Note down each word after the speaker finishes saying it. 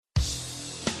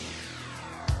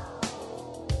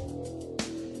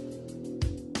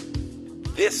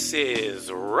This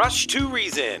is Rush to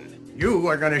Reason. You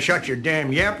are going to shut your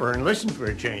damn yapper and listen for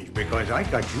a change because I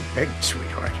got you pegged,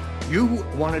 sweetheart. You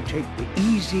want to take the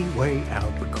easy way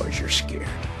out because you're scared.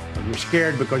 And you're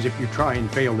scared because if you try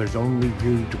and fail, there's only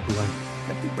you to blame.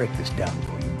 Let me break this down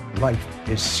for you. Life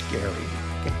is scary.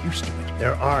 Get used to it.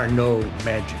 There are no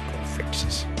magical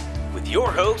fixes. With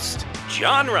your host,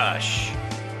 John Rush.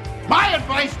 My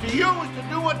advice to you is to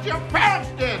do what your parents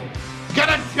did. Get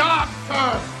a job,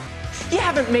 sir. You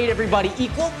haven't made everybody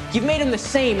equal. You've made them the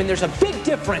same, and there's a big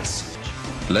difference.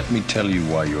 Let me tell you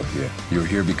why you're here. You're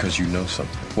here because you know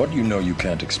something. What you know you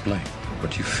can't explain,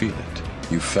 but you feel it.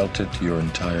 You felt it your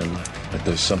entire life, that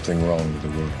there's something wrong with the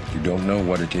world. You don't know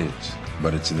what it is,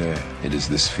 but it's there. It is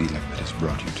this feeling that has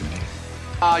brought you to me.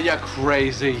 Are you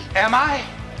crazy? Am I?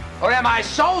 Or am I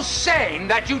so sane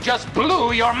that you just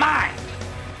blew your mind?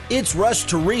 It's Rush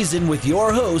to Reason with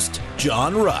your host,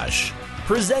 John Rush.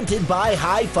 Presented by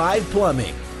High Five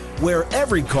Plumbing, where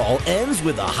every call ends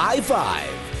with a high five.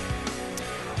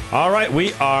 All right,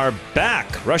 we are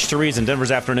back. Rush to Reason,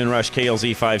 Denver's Afternoon Rush,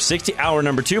 KLZ 560, hour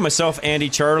number 2. Myself, Andy,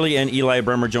 Charlie, and Eli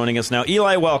Bremer joining us now.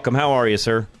 Eli, welcome. How are you,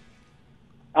 sir?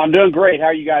 I'm doing great. How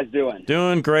are you guys doing?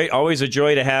 Doing great. Always a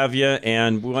joy to have you,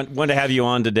 and we want to have you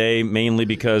on today mainly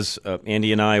because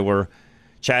Andy and I were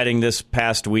chatting this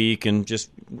past week, and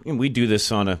we do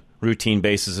this on a routine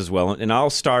basis as well. And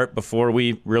I'll start before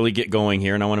we really get going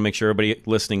here, and I want to make sure everybody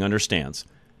listening understands.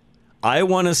 I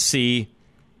want to see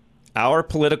our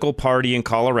political party in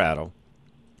Colorado,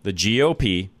 the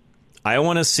GOP, I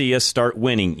want to see us start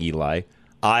winning, Eli.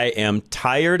 I am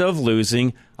tired of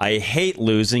losing. I hate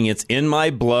losing. It's in my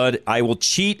blood. I will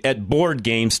cheat at board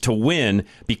games to win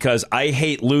because I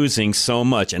hate losing so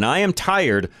much. And I am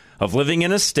tired of living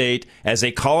in a state as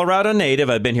a Colorado native.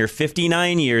 I've been here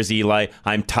 59 years, Eli.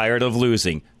 I'm tired of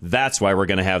losing. That's why we're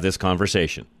going to have this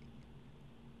conversation.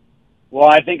 Well,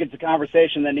 I think it's a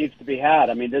conversation that needs to be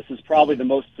had. I mean, this is probably the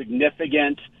most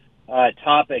significant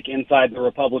topic inside the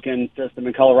Republican system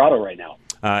in Colorado right now.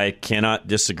 I cannot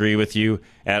disagree with you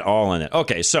at all on that.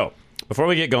 Okay, so before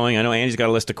we get going, I know Andy's got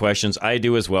a list of questions. I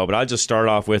do as well, but I'll just start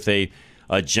off with a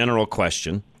general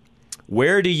question.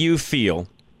 Where do you feel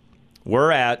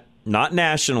we're at, not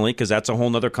nationally, because that's a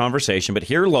whole other conversation, but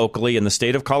here locally in the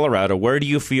state of Colorado, where do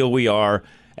you feel we are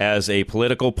as a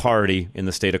political party in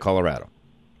the state of Colorado?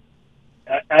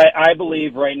 I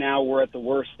believe right now we're at the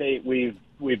worst state we've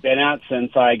been at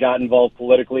since I got involved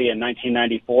politically in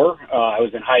 1994. I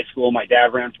was in high school. My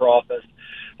dad ran for office.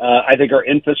 I think our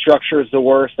infrastructure is the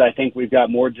worst. I think we've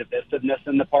got more divisiveness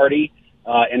in the party.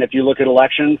 And if you look at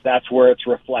elections, that's where it's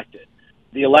reflected.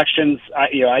 The elections,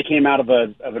 I came out of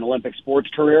an Olympic sports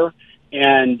career,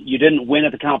 and you didn't win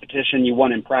at the competition, you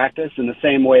won in practice. In the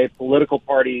same way, political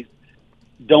parties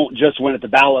don't just win at the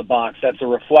ballot box. That's a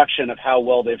reflection of how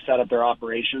well they've set up their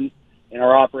operations. And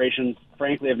our operations,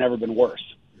 frankly, have never been worse.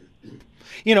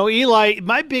 You know, Eli,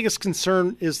 my biggest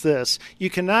concern is this. You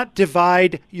cannot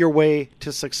divide your way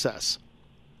to success.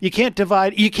 You can't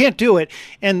divide. You can't do it.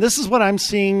 And this is what I'm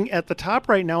seeing at the top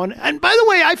right now. And by the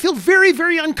way, I feel very,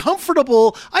 very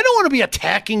uncomfortable. I don't want to be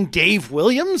attacking Dave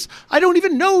Williams. I don't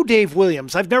even know Dave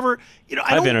Williams. I've never,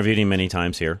 I've interviewed him many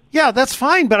times here. Yeah, that's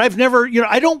fine. But I've never,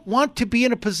 I don't want to be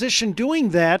in a position doing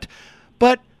that.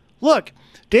 But look,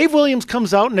 Dave Williams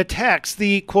comes out and attacks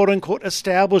the quote-unquote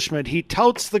establishment. He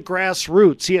touts the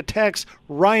grassroots. He attacks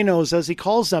rhinos, as he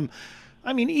calls them.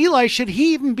 I mean, Eli, should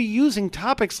he even be using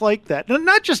topics like that?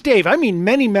 Not just Dave. I mean,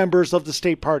 many members of the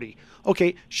state party.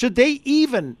 Okay, should they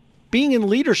even, being in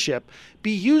leadership,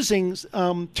 be using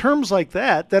terms like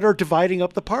that are dividing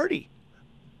up the party?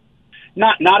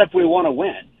 Not if we want to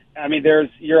win. I mean,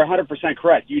 you're 100%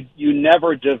 correct. You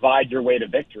never divide your way to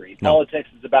victory. No. Politics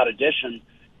is about addition,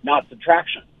 not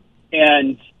subtraction.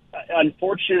 And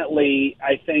unfortunately,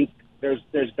 I think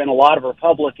there's been a lot of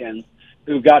Republicans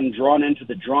who've gotten drawn into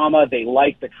the drama. They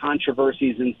like the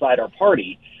controversies inside our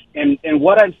party. And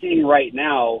what I'm seeing right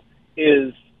now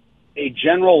is a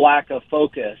general lack of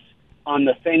focus on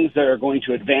the things that are going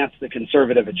to advance the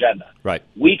conservative agenda. Right.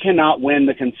 We cannot win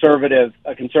a conservative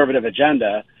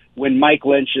agenda when Mike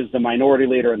Lynch is the minority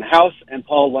leader in the House and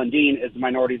Paul Lundeen is the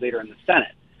minority leader in the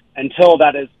Senate. Until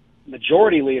that is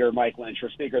Majority Leader Mike Lynch or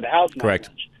Speaker of the House Mike Correct.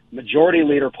 Lynch, Majority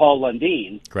Leader Paul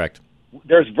Lundeen. Correct.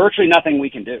 There's virtually nothing we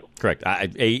can do. Correct.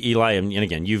 Eli, and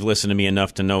again, you've listened to me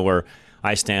enough to know where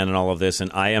I stand in all of this, and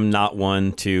I am not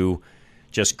one to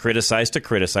just criticize to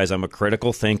criticize. I'm a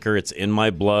critical thinker. It's in my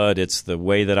blood. It's the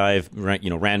way that I've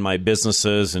ran my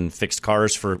businesses and fixed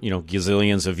cars for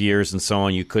gazillions of years and so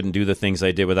on. You couldn't do the things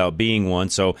I did without being one.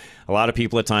 So a lot of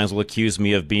people at times will accuse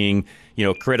me of being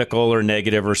critical or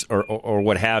negative or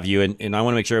what have you. And I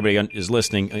want to make sure everybody is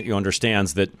listening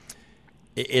understands that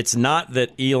it's not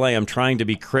that, Eli, I'm trying to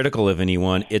be critical of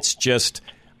anyone. It's just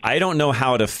I don't know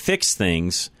how to fix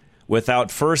things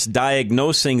without first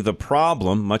diagnosing the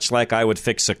problem, much like I would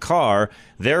fix a car,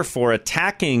 therefore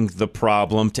attacking the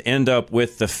problem to end up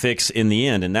with the fix in the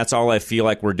end. And that's all I feel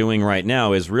like we're doing right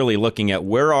now is really looking at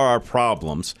where are our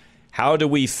problems, how do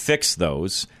we fix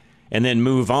those, and then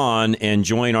move on and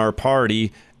join our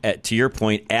party, to your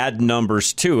point, add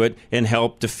numbers to it and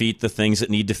help defeat the things that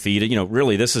need defeated.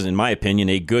 Really, this is, in my opinion,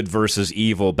 a good versus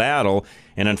evil battle.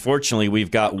 And unfortunately,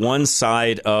 we've got one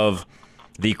side of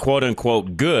the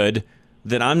quote-unquote good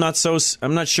that I'm not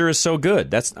sure is so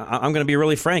good. I'm going to be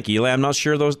really frank, Eli. I'm not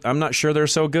sure they're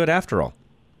so good after all.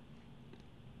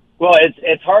 Well,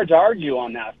 it's hard to argue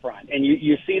on that front, and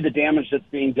you see the damage that's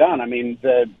being done. I mean,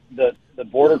 the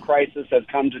border crisis has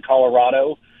come to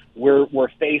Colorado. We're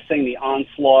facing the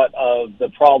onslaught of the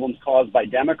problems caused by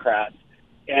Democrats.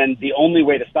 And the only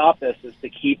way to stop this is to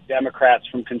keep Democrats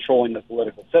from controlling the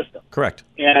political system. Correct.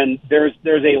 And there's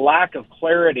a lack of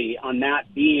clarity on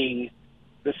that being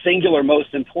the singular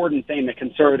most important thing that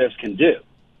conservatives can do.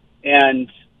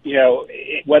 And,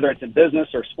 whether it's in business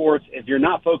or sports, if you're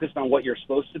not focused on what you're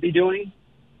supposed to be doing,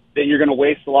 then you're going to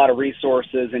waste a lot of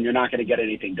resources and you're not going to get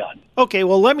anything done. Okay,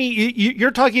 well, you're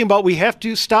talking about we have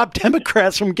to stop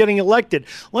Democrats from getting elected.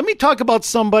 Let me talk about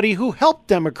somebody who helped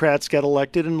Democrats get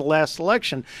elected in the last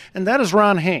election, and that is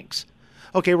Ron Hanks.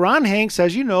 Okay, Ron Hanks,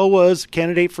 as you know, was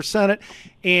candidate for Senate,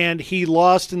 and he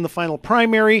lost in the final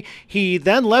primary. He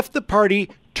then left the party,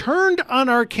 turned on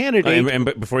our candidate. And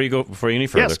before you go any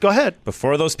further, yes, go ahead.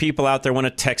 Before those people out there want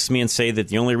to text me and say that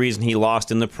the only reason he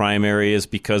lost in the primary is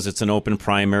because it's an open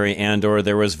primary and or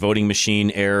there was voting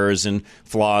machine errors and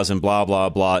flaws and blah, blah,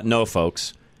 blah. No,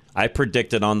 folks. I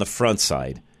predicted on the front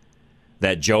side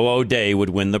that Joe O'Dea would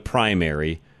win the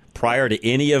primary prior to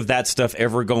any of that stuff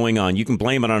ever going on. You can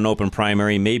blame it on an open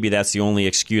primary. Maybe that's the only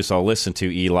excuse I'll listen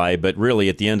to, Eli. But really,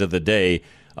 at the end of the day,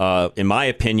 in my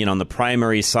opinion, on the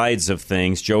primary sides of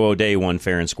things, Joe O'Dea won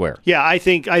fair and square. Yeah, I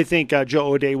think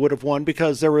Joe O'Dea would have won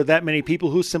because there were that many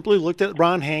people who simply looked at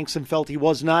Ron Hanks and felt he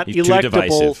was not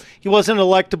electable. He wasn't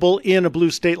electable in a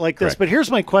blue state like this. Correct. But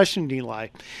here's my question, Eli.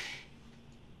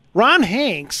 Ron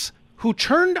Hanks, who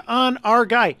turned on our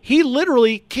guy, he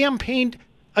literally campaigned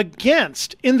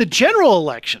against, in the general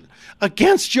election,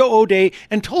 against Joe O'Dea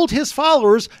and told his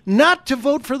followers not to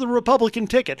vote for the Republican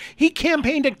ticket. He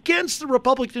campaigned against the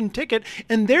Republican ticket,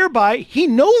 and thereby he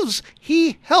knows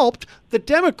he helped the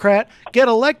Democrat get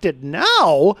elected.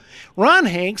 Now, Ron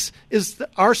Hanks is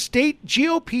our state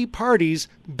GOP party's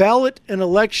ballot and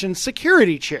election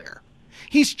security chair.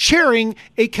 He's chairing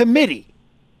a committee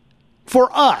for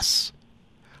us.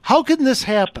 How can this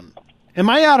happen? Am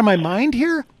I out of my mind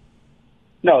here?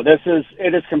 No,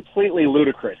 it is completely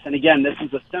ludicrous. And again, this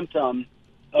is a symptom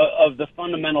of the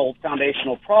fundamental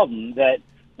foundational problem that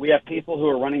we have people who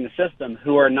are running the system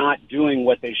who are not doing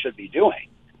what they should be doing.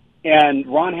 And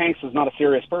Ron Hanks is not a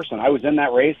serious person. I was in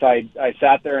that race. I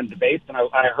sat there in debates, and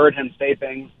I heard him say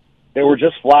things that were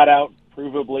just flat out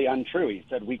provably untrue. He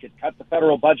said we could cut the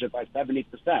federal budget by 70%.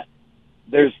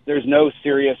 There's no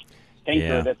serious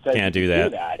thinker that says can't you do can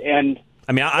that. do that. And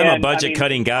I'm a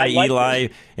budget-cutting guy, Eli,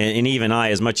 this. and even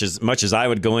I, as much as I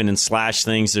would go in and slash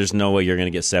things, there's no way you're going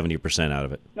to get 70% out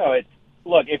of it. No,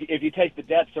 look, if you take the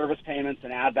debt service payments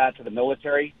and add that to the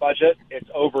military budget, it's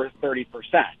over 30%.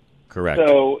 Correct.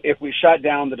 So if we shut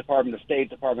down the Department of State,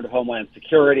 Department of Homeland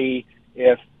Security,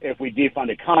 if we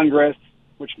defunded Congress,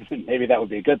 which maybe that would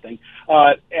be a good thing,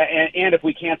 and if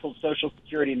we canceled Social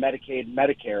Security, Medicaid,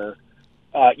 Medicare,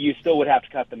 you still would have to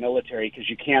cut the military because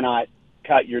you cannot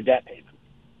cut your debt payments.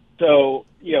 So,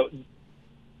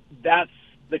 that's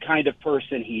the kind of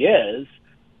person he is.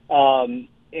 And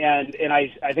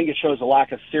I think it shows a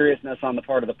lack of seriousness on the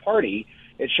part of the party.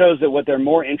 It shows that what they're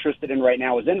more interested in right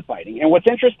now is infighting. And what's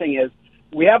interesting is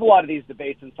we have a lot of these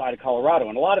debates inside of Colorado,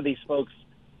 and a lot of these folks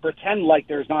pretend like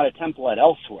there's not a template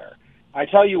elsewhere. I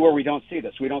tell you where we don't see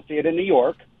this. We don't see it in New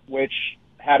York, which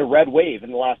had a red wave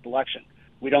in the last election.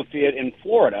 We don't see it in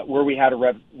Florida, where we had a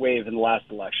red wave in the last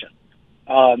election.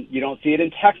 You don't see it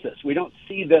in Texas. We don't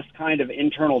see this kind of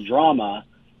internal drama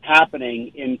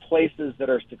happening in places that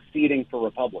are succeeding for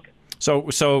Republicans.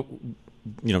 So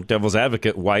devil's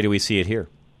advocate, why do we see it here?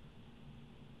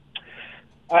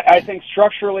 I think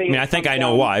structurally... I think I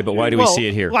know why, but why do we see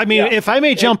it here? If I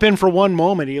may jump in for one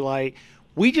moment, Eli,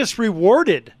 We just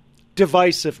rewarded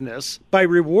divisiveness by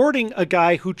rewarding a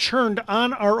guy who churned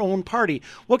on our own party.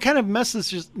 What kind of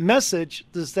message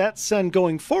does that send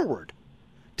going forward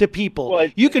to people? Well,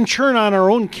 you can churn on our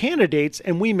own candidates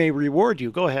and we may reward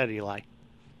you. Go ahead, Eli.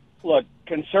 Look,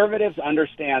 conservatives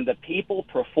understand that people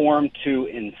perform to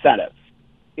incentives.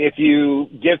 If you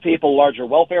give people larger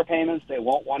welfare payments, they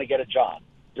won't want to get a job.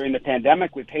 During the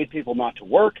pandemic, we paid people not to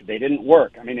work. They didn't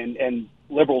work. I mean, and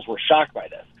liberals were shocked by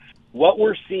this. What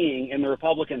we're seeing in the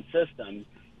Republican system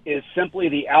is simply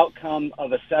the outcome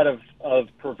of a set of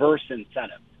perverse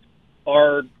incentives.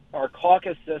 Our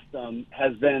caucus system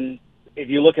has been, if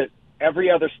you look at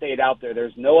every other state out there,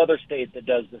 there's no other state that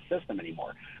does this system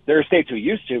anymore. There are states who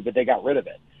used to, but they got rid of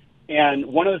it. And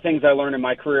one of the things I learned in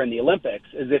my career in the Olympics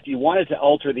is if you wanted to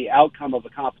alter the outcome of a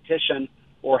competition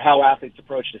or how athletes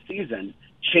approach the season,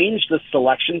 change the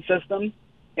selection system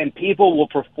and people will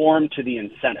perform to the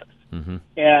incentives. Mm-hmm.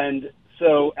 And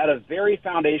so at a very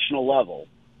foundational level,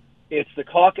 it's the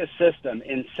caucus system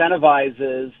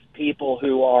incentivizes people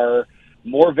who are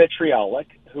more vitriolic,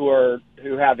 who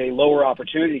have a lower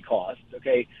opportunity cost.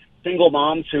 Okay, single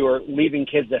moms who are leaving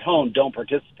kids at home don't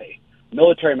participate.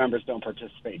 Military members don't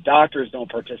participate. Doctors don't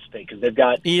participate because they've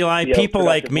got people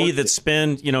like me that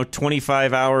spend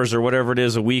 25 hours or whatever it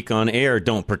is a week on air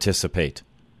don't participate.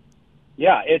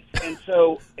 Yeah, and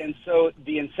so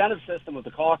the incentive system of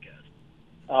the caucus,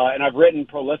 and I've written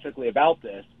prolifically about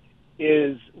this,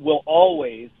 will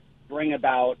always bring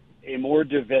about a more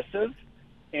divisive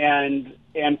and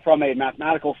from a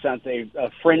mathematical sense a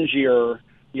fringier,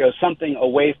 something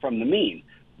away from the mean.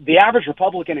 The average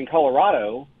Republican in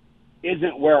Colorado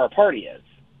isn't where our party is.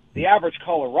 The average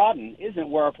Coloradan isn't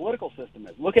where our political system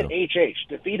is. Look at HH,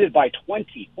 defeated by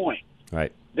 20 points.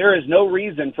 Right. There is no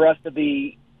reason for us to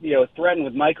be threatened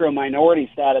with micro-minority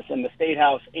status in the State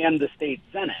House and the State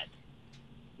Senate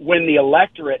when the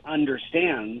electorate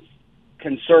understands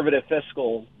conservative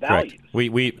fiscal values.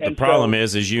 Correct. The problem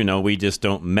is, as you know, we just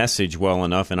don't message well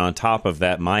enough. And on top of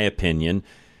that, my opinion,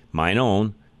 mine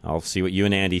own, I'll see what you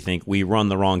and Andy think, we run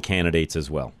the wrong candidates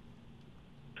as well.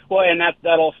 Well, and that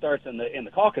all starts in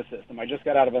the caucus system. I just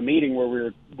got out of a meeting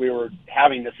where we were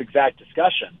having this exact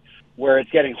discussion, where it's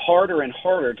getting harder and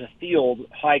harder to field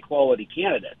high-quality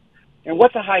candidates. And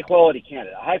what's a high-quality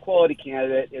candidate? A high-quality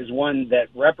candidate is one that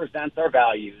represents our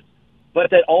values, but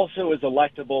that also is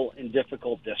electable in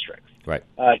difficult districts. Right.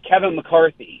 Kevin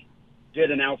McCarthy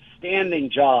did an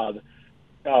outstanding job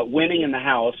winning in the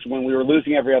House when we were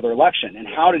losing every other election. And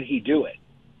how did he do it?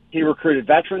 He recruited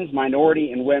veterans,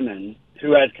 minority, and women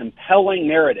who had compelling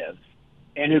narratives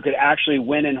and who could actually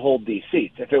win and hold these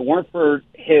seats. If it weren't for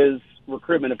his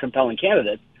recruitment of compelling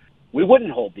candidates, we wouldn't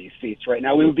hold these seats right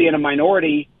now. We would be in a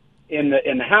minority in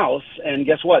the House, and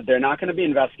guess what? They're not going to be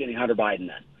investigating Hunter Biden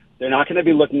then. They're not going to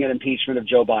be looking at impeachment of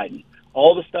Joe Biden.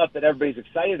 All the stuff that everybody's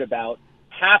excited about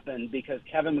happened because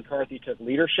Kevin McCarthy took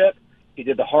leadership. He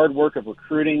did the hard work of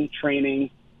recruiting, training,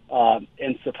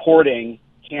 and supporting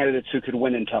candidates who could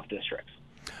win in tough districts.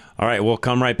 All right, we'll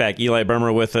come right back. Eli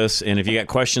Bremer with us. And if you got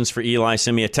questions for Eli,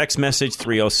 send me a text message,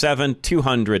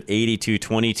 307-200-8222,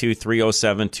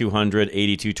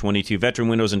 307-200-8222. Veteran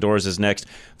Windows and Doors is next.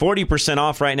 40%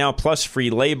 off right now, plus free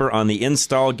labor on the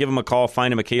install. Give him a call.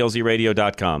 Find him at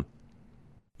klzradio.com.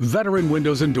 Veteran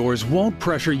Windows and Doors won't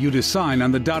pressure you to sign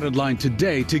on the dotted line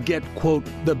today to get, quote,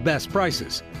 the best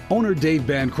prices. Owner Dave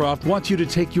Bancroft wants you to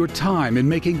take your time in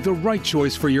making the right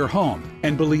choice for your home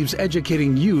and believes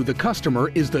educating you, the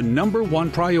customer, is the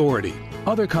 #1 priority.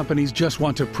 Other companies just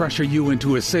want to pressure you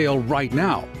into a sale right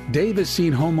now. Dave has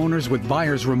seen homeowners with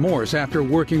buyer's remorse after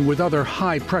working with other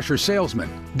high-pressure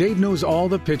salesmen. Dave knows all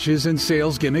the pitches and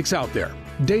sales gimmicks out there.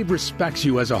 Dave respects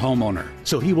you as a homeowner,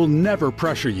 so he will never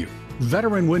pressure you.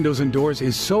 Veteran Windows and Doors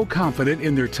is so confident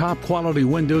in their top quality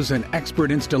windows and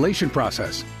expert installation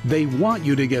process, they want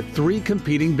you to get 3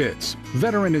 competing bids.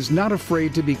 Veteran is not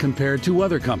afraid to be compared to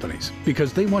other companies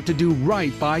because they want to do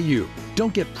right by you.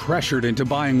 Don't get pressured into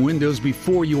buying windows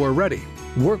before you are ready.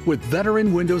 Work with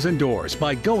Veteran Windows and Doors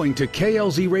by going to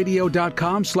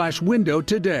klzradio.com/window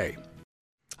today.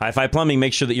 Hi-Fi Plumbing,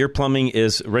 make sure that your plumbing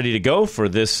is ready to go for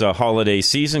this holiday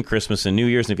season, Christmas and New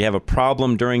Year's. And if you have a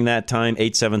problem during that time,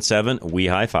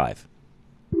 877-WE-HIGH-FIVE.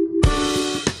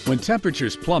 When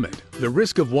temperatures plummet, the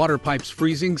risk of water pipes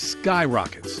freezing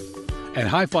skyrockets. And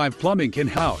High Five Plumbing can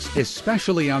house,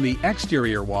 especially on the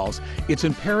exterior walls. It's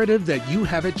imperative that you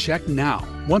have it checked now.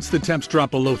 Once the temps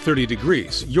drop below 30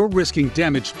 degrees, you're risking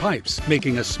damaged pipes,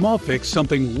 making a small fix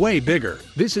something way bigger.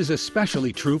 This is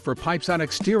especially true for pipes on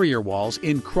exterior walls,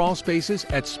 in crawl spaces,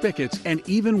 at spigots, and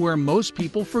even where most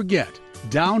people forget,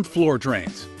 down floor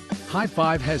drains. High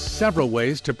Five has several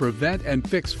ways to prevent and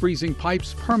fix freezing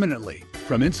pipes permanently.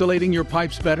 From insulating your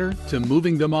pipes better to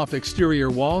moving them off exterior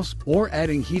walls or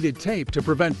adding heated tape to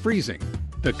prevent freezing.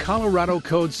 The Colorado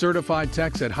Code certified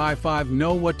techs at High Five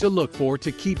know what to look for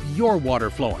to keep your water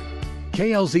flowing.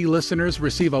 KLZ listeners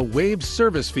receive a waived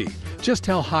service fee. Just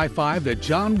tell High Five that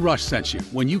John Rush sent you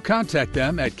when you contact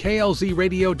them at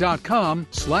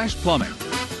klzradio.com/plumbing.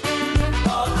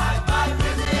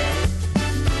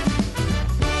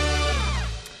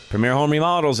 Premier Home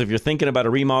Remodels, if you're thinking about a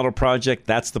remodel project,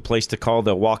 that's the place to call.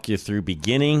 They'll walk you through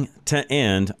beginning to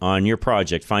end on your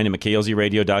project. Find them at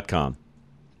klzradio.com.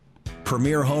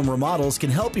 Premier Home Remodels can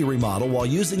help you remodel while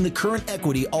using the current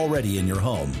equity already in your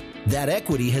home. That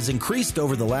equity has increased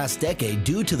over the last decade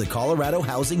due to the Colorado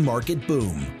housing market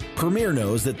boom. Premier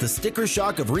knows that the sticker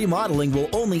shock of remodeling will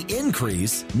only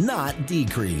increase, not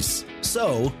decrease.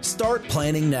 So, start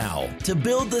planning now to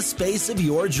build the space of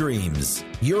your dreams.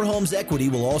 Your home's equity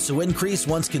will also increase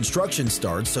once construction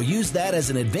starts, so use that as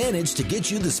an advantage to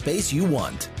get you the space you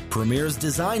want. Premier's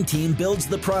design team builds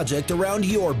the project around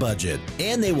your budget,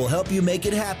 and they will help you make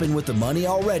it happen with the money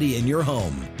already in your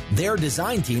home. Their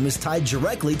design team is tied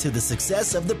directly to the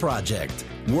success of the project.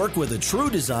 Work with a true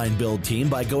design build team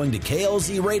by going to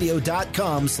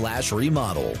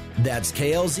klzradio.com/remodel. That's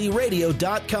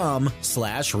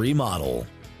klzradio.com/remodel.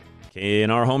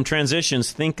 In our home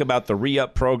transitions, think about the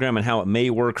re-up program and how it may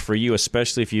work for you,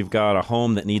 especially if you've got a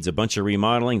home that needs a bunch of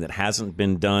remodeling that hasn't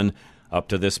been done up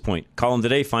to this point. Call them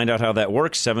today. Find out how that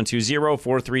works.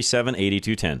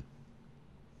 720-437-8210.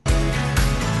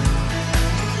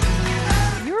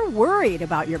 Worried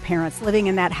about your parents living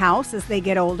in that house as they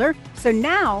get older. So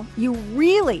now you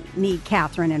really need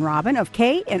Catherine and Robin of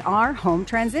K&R Home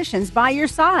Transitions by your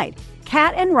side.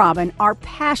 Kat and Robin are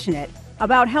passionate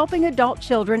about helping adult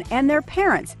children and their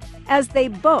parents as they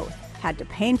both had to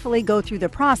painfully go through the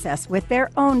process with their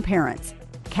own parents.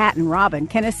 Kat and Robin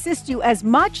can assist you as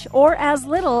much or as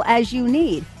little as you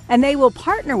need, and they will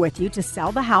partner with you to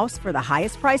sell the house for the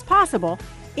highest price possible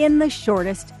in the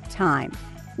shortest time.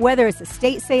 Whether it's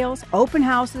estate sales, open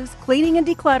houses, cleaning and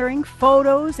decluttering,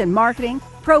 photos and marketing,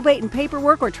 probate and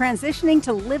paperwork, or transitioning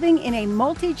to living in a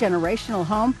multi-generational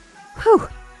home,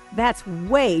 that's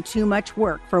way too much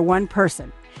work for one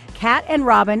person. Kat and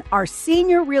Robin are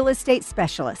senior real estate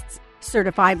specialists,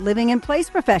 certified living in place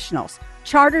professionals,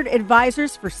 chartered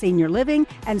advisors for senior living,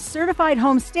 and certified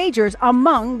home stagers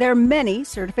among their many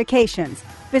certifications.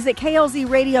 Visit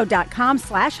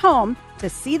klzradio.com/home to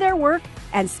see their work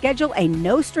and schedule a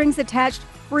no-strings-attached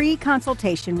free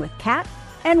consultation with Kat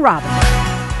and Robin.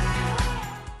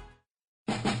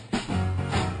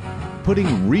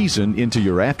 Putting reason into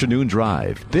your afternoon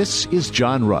drive. This is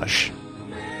John Rush.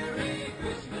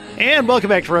 And welcome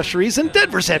back to Rush to Reason,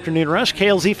 Denver's Afternoon Rush,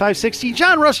 KLZ 560.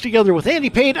 John Rush together with Andy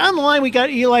Pate. On the line, we got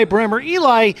Eli Bremer.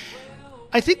 Eli,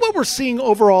 I think what we're seeing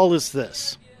overall is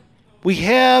this. We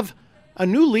have a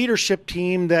new leadership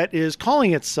team that is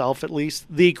calling itself, at least,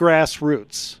 the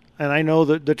grassroots. And I know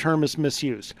that the term is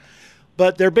misused.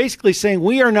 But they're basically saying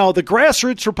we are now the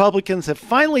grassroots Republicans have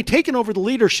finally taken over the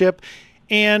leadership.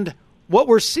 And what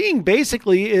we're seeing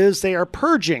basically is they are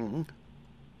purging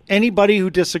anybody who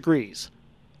disagrees.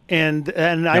 And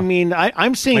yep. I mean,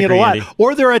 I'm seeing it a lot. Andy.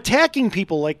 Or they're attacking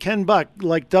people like Ken Buck,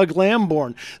 like Doug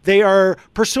Lamborn. They are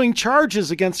pursuing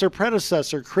charges against their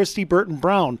predecessor, Christy Burton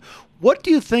Brown. What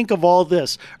do you think of all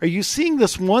this? Are you seeing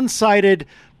this one-sided,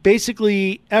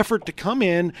 basically, effort to come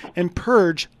in and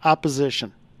purge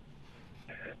opposition?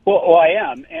 Well, I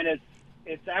am, and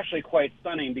it's actually quite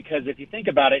stunning because if you think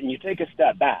about it and you take a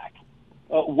step back,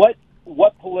 what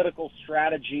political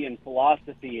strategy and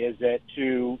philosophy is it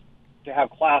to have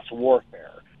class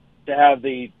warfare, to have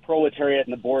the proletariat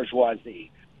and the bourgeoisie?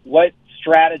 What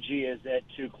strategy is it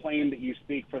to claim that you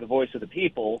speak for the voice of the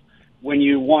people when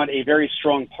you want a very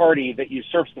strong party that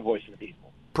usurps the voice of the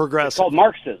people? Progressive. It's called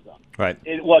Marxism. Right.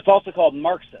 It's also called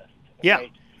Marxist. Okay? Yeah,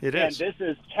 it is. And this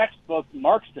is textbook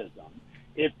Marxism.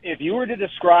 If you were to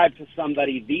describe to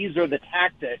somebody these are the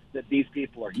tactics that these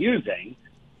people are using,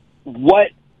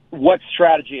 what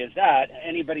strategy is that?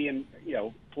 Anybody in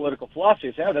political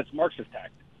philosophy say, that's Marxist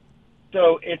tactics.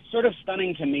 So it's sort of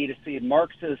stunning to me to see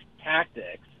Marxist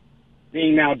tactics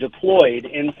being now deployed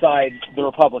inside the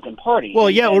Republican Party. Well,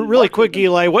 yeah, really quick,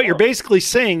 Eli, what you're basically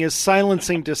saying is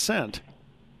silencing dissent,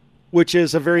 which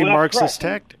is a very Marxist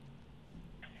tactic.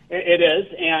 It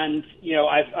is, and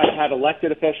I've had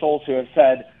elected officials who have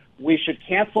said we should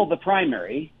cancel the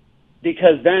primary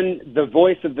because then the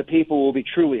voice of the people will be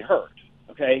truly heard,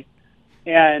 okay?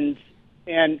 And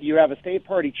you have a state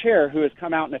party chair who has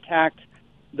come out and attacked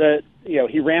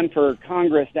he ran for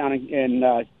Congress down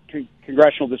in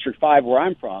Congressional District 5, where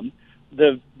I'm from,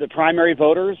 the primary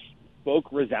voters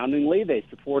spoke resoundingly. They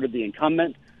supported the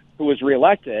incumbent who was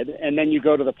reelected, and then you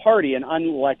go to the party, an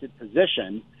unelected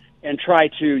position, and try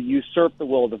to usurp the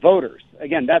will of the voters.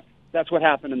 Again, that's what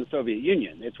happened in the Soviet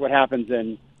Union. It's what happens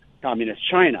in communist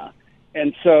China.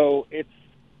 And so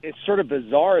it's sort of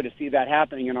bizarre to see that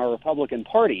happening in our Republican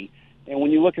Party. And when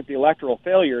you look at the electoral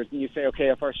failures and you say, okay,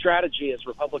 if our strategy as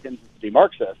Republicans is to be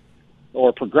Marxists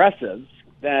or progressives,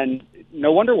 then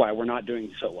no wonder why we're not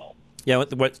doing so well. Yeah,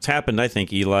 what's happened, I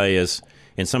think, Eli, is,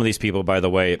 and some of these people, by the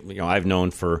way, I've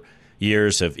known for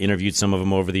years, have interviewed some of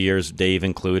them over the years, Dave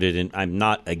included, and I'm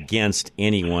not against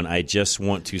anyone. I just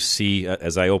want to see,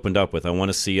 as I opened up with, I want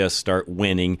to see us start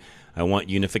winning. I want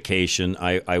unification.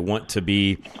 I want to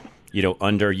be,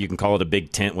 under, you can call it a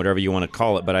big tent, whatever you want to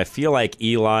call it, but I feel like,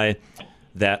 Eli,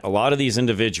 that a lot of these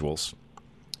individuals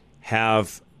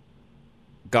have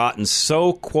gotten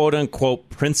so quote-unquote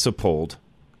principled,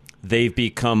 they've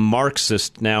become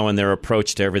Marxist now in their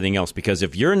approach to everything else. Because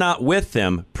if you're not with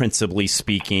them, principally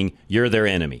speaking, you're their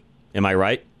enemy. Am I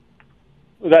right?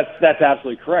 That's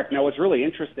absolutely correct. Now, what's really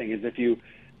interesting is if you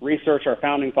research our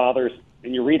founding fathers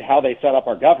and you read how they set up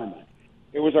our government,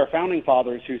 it was our founding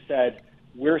fathers who said,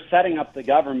 we're setting up the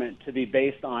government to be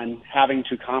based on having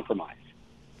to compromise.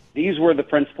 These were the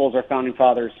principles our founding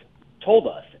fathers told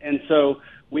us. And so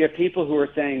we have people who are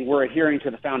saying we're adhering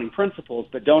to the founding principles,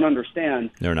 but don't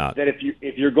understand they're not. That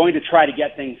if you're going to try to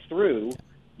get things through,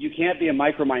 you can't be a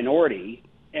micro minority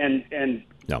and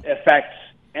affect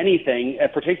anything,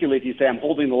 particularly if you say I'm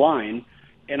holding the line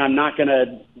and I'm not going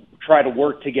to try to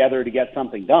work together to get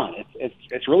something done.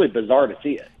 It's really bizarre to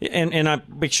see it. And I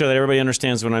make sure that everybody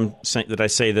understands when I'm saying that I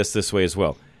say this way as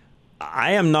well.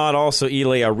 I am not also,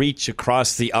 Eli, a reach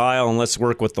across the aisle and let's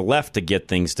work with the left to get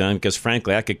things done, because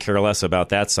frankly, I could care less about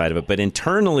that side of it. But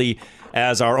internally,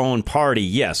 as our own party,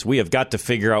 yes, we have got to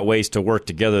figure out ways to work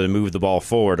together to move the ball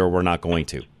forward, or we're not going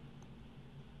to.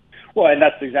 Well, and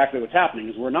that's exactly what's happening,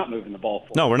 is we're not moving the ball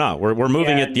forward. No, we're not. We're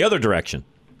moving it the other direction.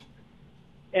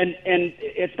 And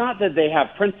it's not that they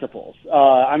have principles.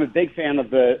 I'm a big fan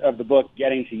of the book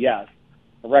Getting to Yes.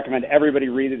 I recommend everybody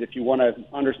read it if you want to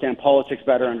understand politics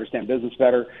better, understand business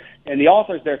better. And the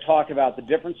authors there talk about the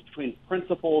difference between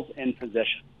principles and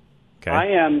position. Okay. I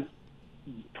am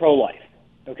pro-life.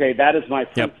 Okay, that is my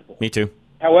principle. Yep, me too.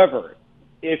 However,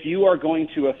 if you are going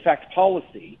to affect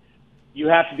policy, you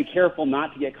have to be careful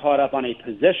not to get caught up on a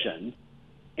position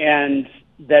and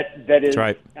that is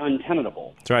right.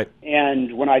 untenable. That's right.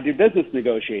 And when I do business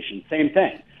negotiations, same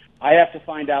thing. I have to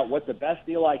find out what the best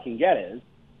deal I can get is,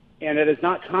 and it is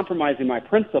not compromising my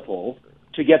principles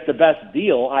to get the best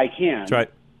deal I can. That's right.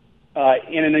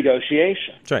 In a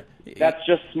negotiation. That's right. That's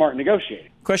just smart negotiating.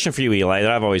 Question for you, Eli,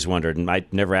 that I've always wondered, and I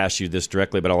never asked you this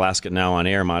directly, but I'll ask it now on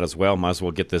air. Might as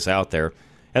well get this out there.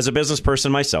 As a business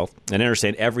person myself, and I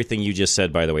understand everything you just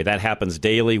said, by the way, that happens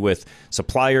daily with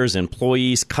suppliers,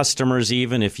 employees, customers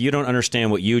even. If you don't understand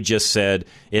what you just said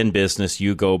in business,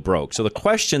 you go broke. So the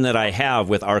question that I have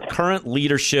with our current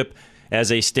leadership as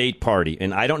a state party,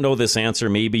 and I don't know this answer,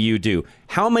 maybe you do,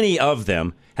 how many of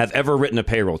them have ever written a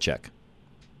payroll check?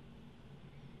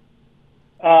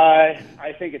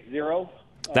 I think it's zero.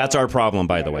 That's our problem,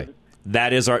 by the way.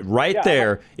 That is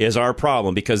there is our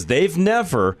problem, because they've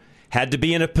never had to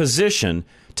be in a position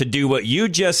to do what you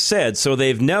just said, so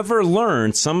they've never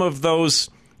learned some of those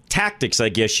tactics, I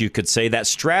guess you could say, that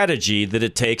strategy that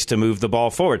it takes to move the ball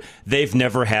forward. They've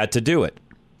never had to do it.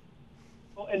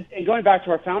 And going back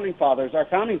to our founding fathers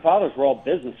were all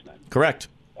businessmen. Correct.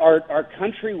 Our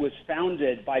country was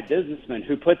founded by businessmen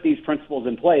who put these principles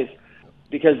in place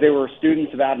because they were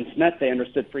students of Adam Smith. They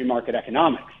understood free market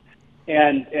economics.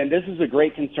 And this is a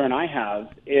great concern I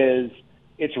have, is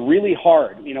it's really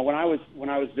hard. You know, when I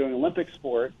was doing Olympic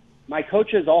sport, my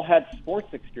coaches all had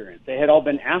sports experience. They had all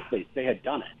been athletes. They had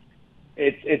done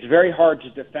it. It's very hard to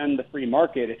defend the free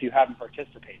market if you haven't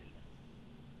participated.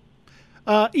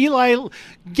 Eli,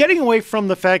 getting away from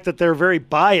the fact that they're very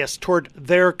biased toward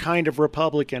their kind of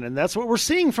Republican, and that's what we're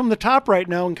seeing from the top right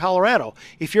now in Colorado.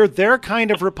 If you're their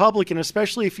kind of Republican,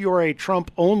 especially if you're a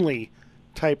Trump-only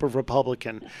type of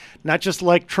Republican, not just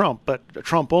like Trump, but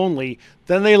Trump only,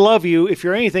 then they love you. If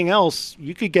you're anything else,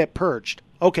 you could get purged.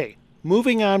 Okay,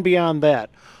 moving on beyond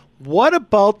that. What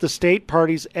about the state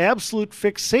party's absolute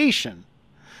fixation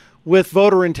with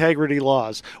voter integrity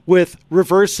laws, with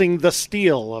reversing the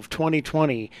steal of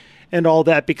 2020 and all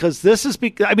that? Because this is,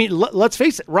 let's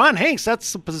face it, Ron Hanks,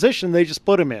 that's the position they just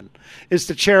put him in, is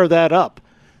to chair that up.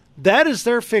 That is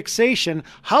their fixation.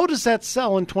 How does that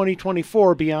sell in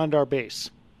 2024 beyond our base?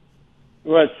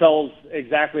 Well, it sells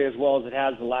exactly as well as it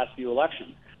has the last few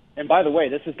elections. And by the way,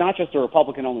 this is not just a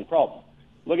Republican-only problem.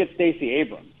 Look at Stacey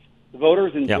Abrams. The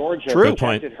voters in Georgia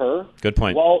protected her. Good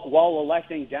point. While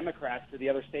electing Democrats to the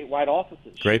other statewide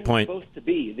offices. Great point. She was supposed to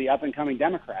be the up-and-coming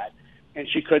Democrat, and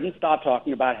she couldn't stop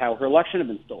talking about how her election had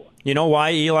been stolen. You know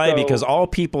why, Eli? Because all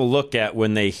people look at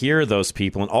when they hear those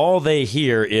people, and all they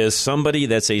hear is somebody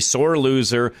that's a sore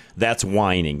loser that's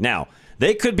whining. Now,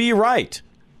 they could be right.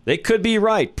 They could be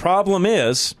right. Problem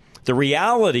is, the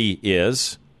reality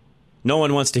is, no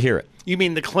one wants to hear it. You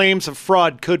mean the claims of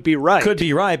fraud could be right? Could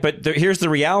be right, but here's the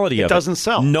reality of it. It doesn't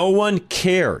sell. No one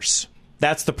cares.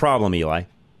 That's the problem, Eli.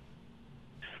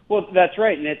 Well, that's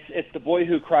right, and it's the boy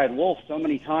who cried wolf so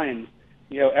many times,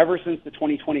 ever since the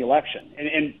 2020 election.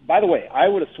 And by the way, I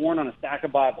would have sworn on a stack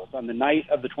of Bibles on the night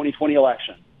of the 2020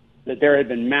 election that there had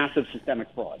been massive systemic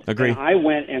fraud. Agree. And I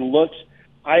went and looked.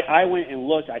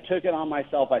 I took it on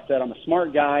myself. I said, I'm a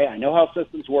smart guy. I know how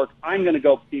systems work. I'm going to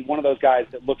go be one of those guys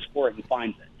that looks for it and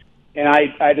finds it. And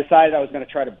I decided I was going to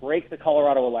try to break the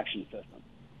Colorado election system.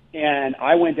 And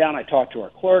I went down, I talked to our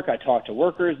clerk, I talked to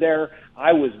workers there.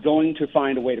 I was going to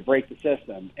find a way to break the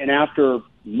system. And after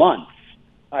months,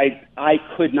 I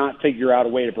could not figure out a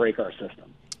way to break our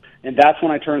system. And that's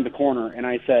when I turned the corner and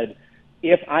I said,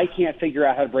 if I can't figure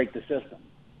out how to break the system,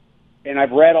 and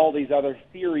I've read all these other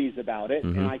theories about it,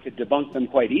 and I could debunk them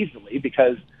quite easily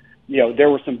because, there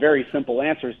were some very simple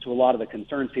answers to a lot of the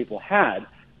concerns people had.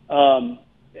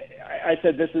 I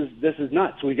said, this is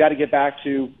nuts. We've got to get back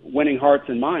to winning hearts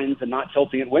and minds and not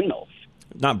tilting at windmills.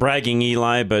 Not bragging,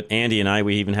 Eli, but Andy and I,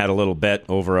 we even had a little bet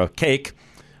over a cake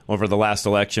over the last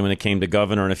election when it came to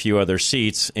governor and a few other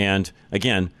seats. And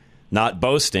again, not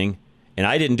boasting. And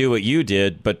I didn't do what you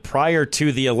did, but prior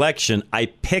to the election, I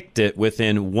picked it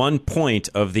within 1 point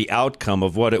of the outcome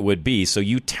of what it would be. So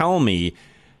you tell me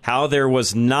how there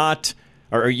was how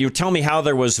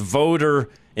there was voter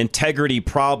integrity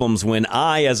problems when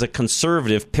I, as a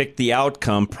conservative, picked the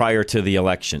outcome prior to the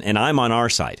election. And I'm on our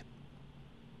side.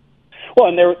 Well,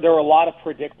 and there were a lot of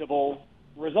predictable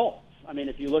results. I mean,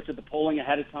 if you looked at the polling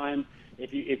ahead of time,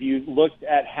 if you looked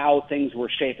at how things were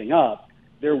shaping up,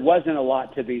 there wasn't a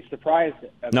lot to be surprised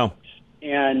about. No.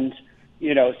 And,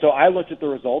 so I looked at the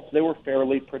results. They were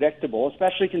fairly predictable,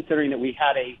 especially considering that we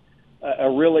had a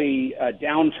really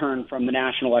downturn from the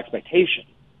national expectation.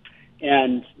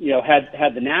 And,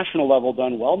 had the national level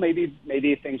done well, maybe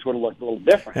things would have looked a little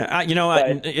different.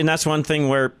 And that's one thing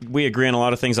where we agree on a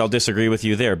lot of things. I'll disagree with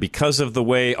you there. Because of the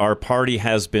way our party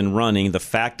has been running, the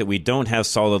fact that we don't have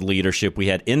solid leadership, we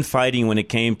had infighting when it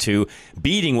came to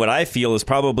beating what I feel is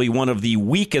probably one of the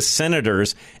weakest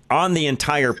senators on the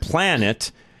entire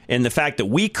planet. And the fact that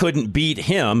we couldn't beat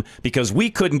him because we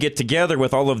couldn't get together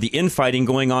with all of the infighting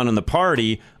going on in the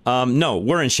party, no,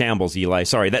 we're in shambles, Eli.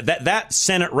 Sorry. That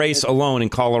Senate race alone in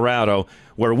Colorado,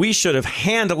 where we should have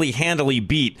handily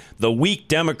beat the weak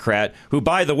Democrat, who,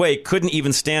 by the way, couldn't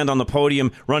even stand on the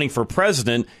podium running for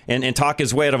president and talk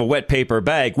his way out of a wet paper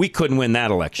bag, we couldn't win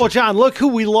that election. Well, John, look who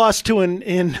we lost to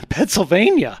in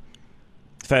Pennsylvania.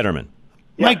 Fetterman.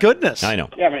 My goodness. I know.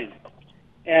 Yeah, I mean,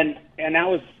 and that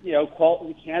was,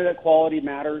 candidate quality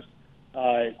matters.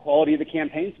 Quality of the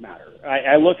campaigns matter.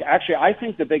 I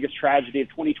think the biggest tragedy of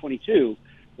 2022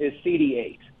 is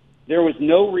CD8. There was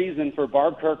no reason for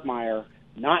Barb Kirkmeyer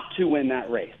not to win that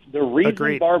race. The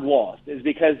reason Barb lost is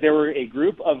because there were a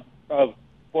group of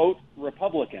quote,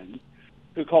 Republicans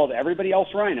who called everybody else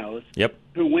rhinos,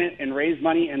 who went and raised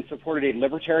money and supported a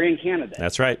libertarian candidate.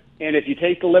 That's right. And if you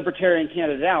take the libertarian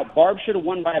candidate out, Barb should have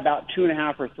won by about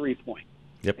 2.5 or 3 points.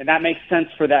 And that makes sense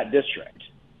for that district.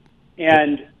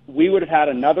 And we would have had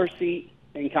another seat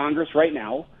in Congress right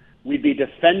now. We'd be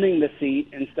defending the seat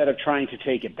instead of trying to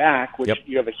take it back, which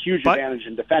you have a huge advantage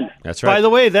in defending. That's right. By the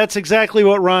way, that's exactly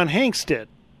what Ron Hanks did.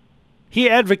 He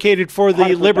advocated for the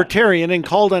 100%. Libertarian and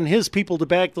called on his people to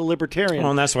back the Libertarian.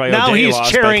 Well, and that's why now O'Day he's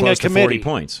lost chairing by close a committee. To 40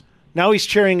 points. Now he's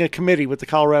chairing a committee with the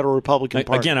Colorado Republican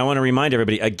Party. Again, I want to remind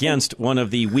everybody, against one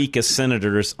of the weakest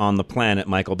senators on the planet,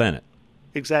 Michael Bennet.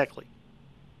 Exactly.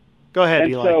 Go ahead,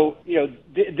 and Eli. So,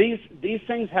 these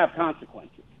things have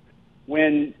consequences.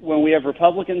 When we have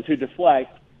Republicans who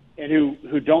deflect and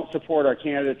who don't support our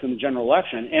candidates in the general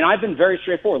election, and I've been very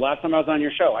straightforward. Last time I was on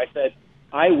your show, I said,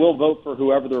 I will vote for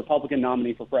whoever the Republican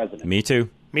nominee for president. Me too.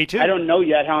 Me too. I don't know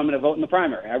yet how I'm going to vote in the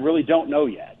primary. I really don't know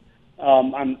yet.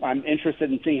 I'm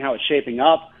interested in seeing how it's shaping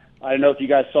up. I don't know if you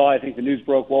guys saw, I think the news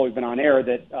broke while we've been on air,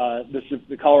 that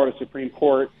the Colorado Supreme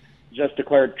Court just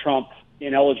declared Trump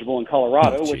ineligible in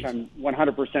Colorado, which I'm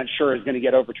 100% sure is going to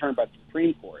get overturned by the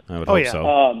Supreme Court. I would hope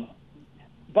so.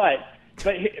 But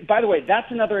by the way, that's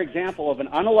another example of an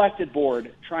unelected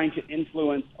board trying to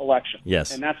influence elections.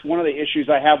 Yes. And that's one of the issues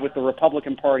I have with the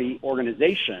Republican Party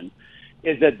organization,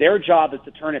 is that their job is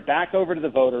to turn it back over to the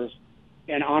voters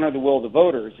and honor the will of the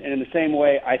voters. And in the same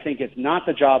way, I think it's not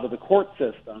the job of the court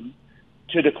system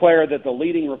to declare that the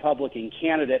leading Republican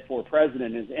candidate for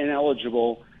president is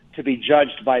ineligible to be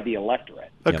judged by the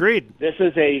electorate. Agreed. This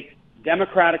is a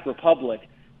democratic republic.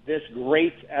 This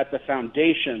grates at the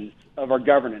foundations of our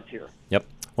governance here. Yep.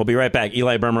 We'll be right back.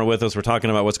 Eli Bremer with us. We're talking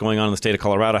about what's going on in the state of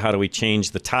Colorado. How do we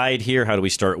change the tide here? How do we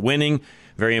start winning?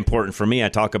 Very important for me. I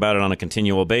talk about it on a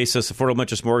continual basis. Affordable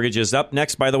Interest Mortgage is up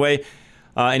next, by the way.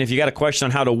 And if you got a question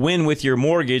on how to win with your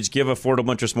mortgage, give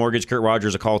Affordable Interest Mortgage Kurt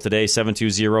Rogers a call today,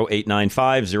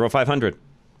 720-895-0500.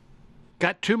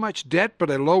 Got too much debt but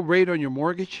a low rate on your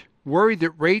mortgage? Worried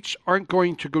that rates aren't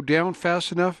going to go down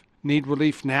fast enough? Need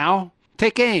relief now?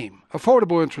 Take AIM,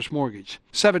 Affordable Interest Mortgage,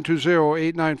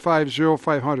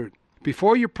 720-895-0500.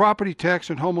 Before your property tax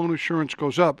and homeowner insurance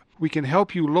goes up, we can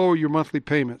help you lower your monthly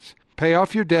payments, pay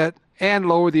off your debt, and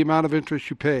lower the amount of interest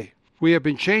you pay. We have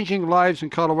been changing lives in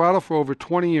Colorado for over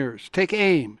 20 years. Take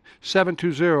AIM,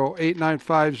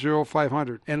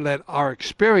 720-895-0500, and let our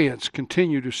experience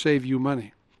continue to save you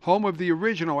money. Home of the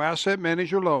original Asset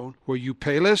Manager loan, where you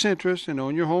pay less interest and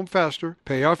own your home faster,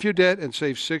 pay off your debt and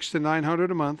save $600 to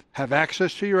 $900 a month, have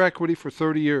access to your equity for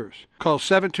 30 years. Call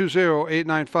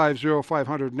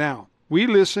 720-895-0500 now. We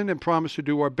listen and promise to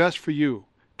do our best for you.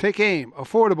 Take AIM,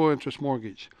 Affordable Interest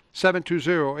Mortgage,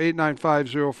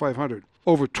 720-895-0500.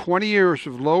 Over 20 years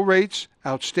of low rates,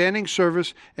 outstanding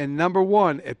service, and number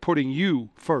one at putting you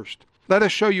first. Let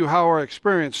us show you how our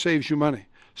experience saves you money.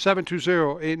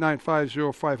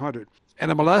 720-895-0500.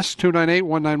 NMLS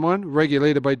 298191,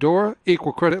 regulated by DORA,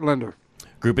 equal credit lender.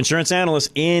 Group insurance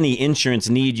analyst, any insurance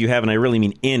need you have, and I really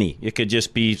mean any. It could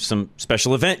just be some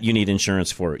special event you need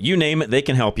insurance for. You name it, they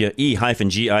can help you.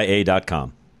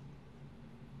 e-gia.com.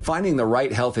 Finding the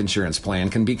right health insurance plan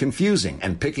can be confusing,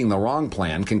 and picking the wrong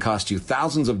plan can cost you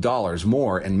thousands of dollars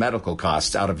more in medical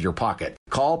costs out of your pocket.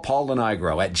 Call Paul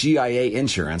Lenigro at GIA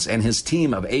Insurance, and his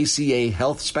team of ACA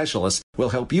health specialists will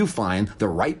help you find the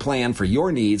right plan for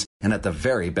your needs and at the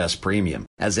very best premium.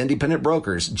 As independent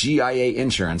brokers, GIA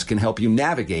Insurance can help you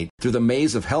navigate through the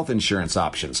maze of health insurance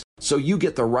options so you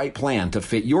get the right plan to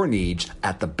fit your needs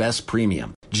at the best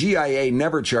premium. GIA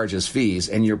never charges fees,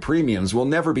 and your premiums will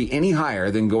never be any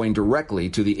higher than going directly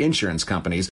to the insurance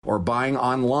companies or buying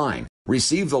online.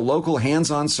 Receive the local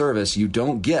hands-on service you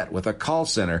don't get with a call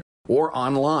center or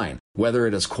online. Whether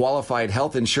it is qualified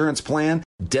health insurance plan,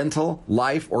 dental,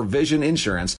 life, or vision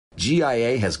insurance,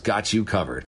 GIA has got you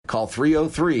covered. Call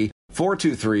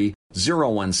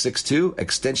 303-423-0162,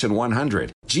 extension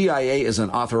 100. GIA is an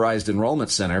authorized enrollment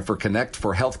center for Connect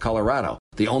for Health Colorado,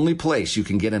 the only place you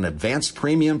can get an advanced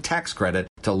premium tax credit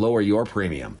to lower your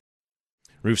premium.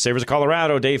 Roof Savers of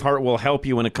Colorado, Dave Hart will help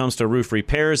you when it comes to roof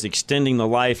repairs, extending the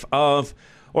life of,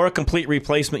 or a complete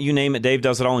replacement. You name it, Dave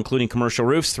does it all, including commercial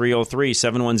roofs.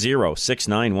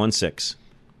 303-710-6916.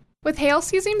 With hail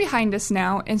season behind us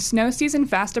now and snow season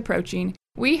fast approaching,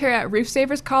 we here at Roof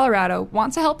Savers Colorado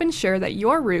want to help ensure that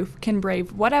your roof can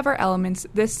brave whatever elements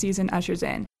this season ushers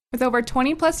in. With over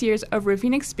 20 plus years of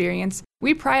roofing experience,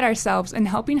 we pride ourselves in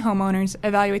helping homeowners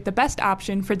evaluate the best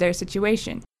option for their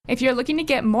situation. If you're looking to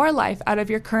get more life out of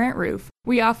your current roof,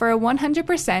 we offer a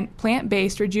 100%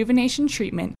 plant-based rejuvenation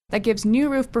treatment that gives new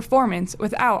roof performance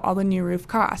without all the new roof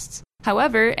costs.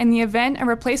 However, in the event a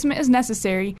replacement is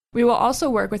necessary, we will also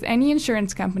work with any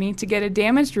insurance company to get a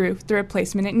damaged roof the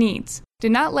replacement it needs. Do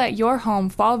not let your home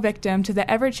fall victim to the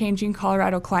ever-changing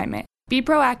Colorado climate. Be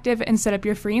proactive and set up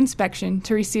your free inspection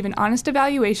to receive an honest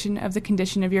evaluation of the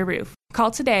condition of your roof.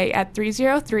 Call today at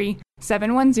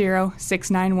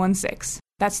 303-710-6916.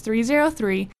 That's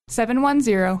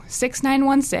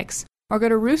 303-710-6916. Or go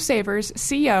to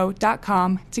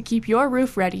roofsaversco.com to keep your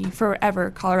roof ready for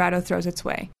wherever Colorado throws its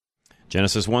way.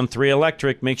 Genesis 1-3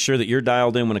 Electric. Make sure that you're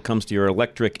dialed in when it comes to your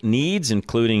electric needs,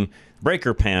 including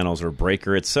breaker panels or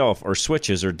breaker itself or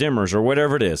switches or dimmers or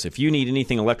whatever it is. If you need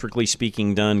anything electrically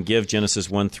speaking done, give Genesis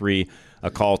 1-3 a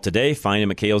call today. Find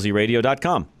him at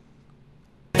klzradio.com.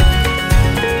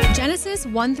 Genesis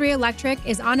 1-3 Electric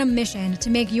is on a mission to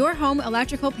make your home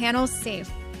electrical panels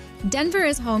safe. Denver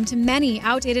is home to many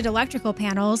outdated electrical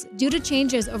panels due to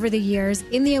changes over the years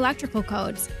in the electrical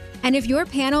codes. And if your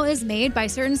panel is made by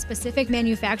certain specific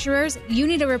manufacturers, you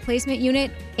need a replacement unit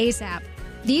ASAP.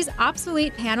 These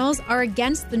obsolete panels are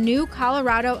against the new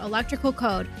Colorado electrical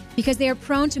code because they are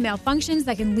prone to malfunctions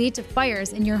that can lead to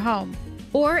fires in your home.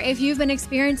 Or if you've been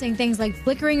experiencing things like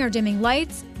flickering or dimming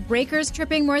lights, breakers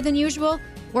tripping more than usual,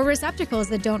 or receptacles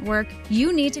that don't work,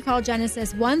 you need to call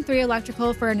Genesis 1-3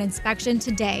 Electrical for an inspection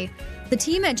today. The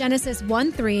team at Genesis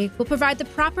 1-3 will provide the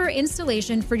proper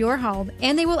installation for your home,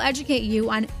 and they will educate you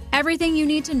on everything you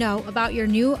need to know about your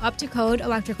new up-to-code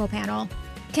electrical panel.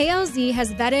 KLZ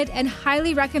has vetted and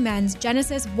highly recommends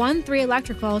Genesis 1-3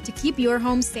 Electrical to keep your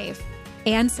home safe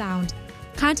and sound.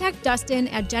 Contact Dustin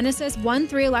at Genesis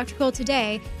 1-3 Electrical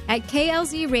today at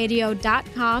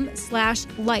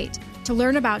klzradio.com/light to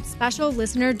learn about special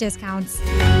listener discounts.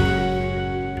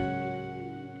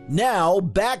 Now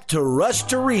back to Rush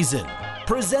to Reason,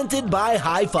 presented by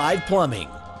High Five Plumbing,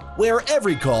 where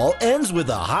every call ends with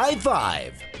a high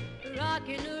five.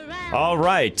 All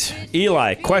right,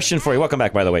 Eli, question for you. Welcome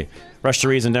back, by the way. Rush to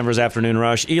Reason, Denver's Afternoon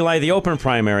Rush. Eli, the open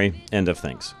primary end of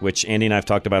things, which Andy and I have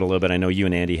talked about a little bit. I know you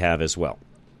and Andy have as well.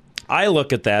 I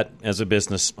look at that as a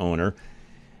business owner,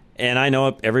 and I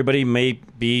know everybody may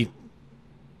be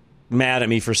mad at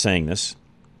me for saying this.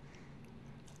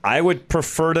 I would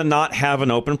prefer to not have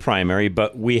an open primary,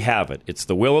 but we have it. It's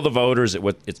the will of the voters.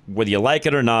 It's, whether you like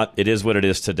it or not, it is what it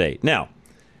is today. Now,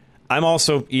 I'm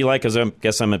also, Eli, because I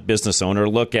guess I'm a business owner,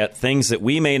 look at things that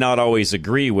we may not always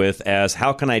agree with as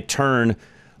how can I turn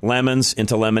lemons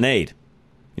into lemonade?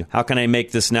 How can I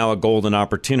make this now a golden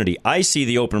opportunity? I see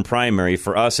the open primary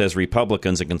for us as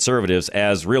Republicans and conservatives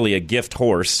as really a gift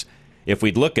horse, if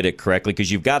we'd look at it correctly,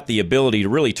 because you've got the ability to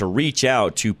really to reach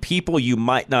out to people you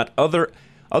might not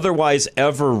otherwise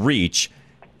ever reach.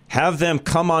 Have them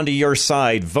come onto your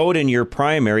side, vote in your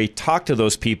primary, talk to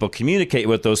those people, communicate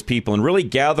with those people, and really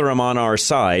gather them on our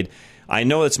side. I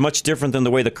know it's much different than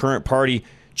the way the current party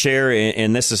chair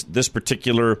and this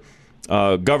particular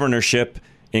governorship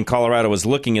in Colorado is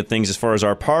looking at things as far as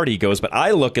our party goes, but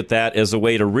I look at that as a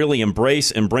way to really embrace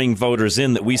and bring voters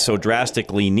in that we so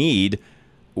drastically need.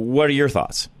 What are your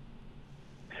thoughts?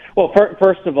 Well,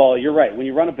 first of all, you're right. When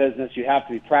you run a business, you have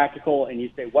to be practical, and you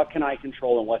say, what can I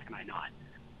control and what can I not?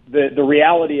 The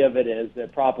reality of it is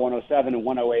that Prop 107 and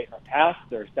 108 are passed.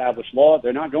 They're established law.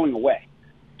 They're not going away.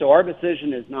 So our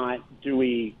decision is not, do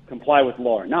we comply with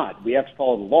law or not? We have to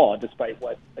follow the law, despite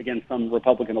what, again, some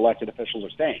Republican elected officials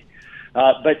are saying.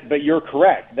 But you're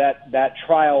correct. That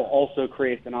trial also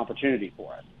creates an opportunity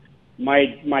for us.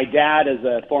 My dad is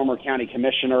a former county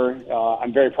commissioner.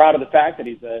 I'm very proud of the fact that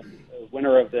he's a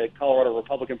winner of the Colorado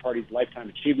Republican Party's Lifetime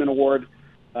Achievement Award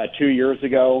 2 years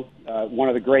ago. One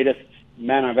of the greatest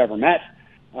men I've ever met.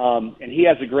 And he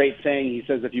has a great saying. He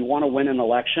says, if you want to win an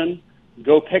election,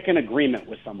 go pick an agreement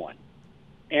with someone.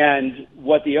 And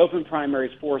what the open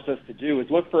primaries force us to do is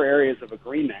look for areas of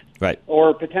agreement, right,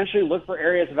 or potentially look for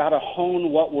areas of how to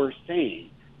hone what we're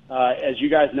saying. As you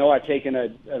guys know, I've taken a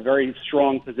very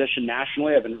strong position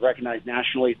nationally. I've been recognized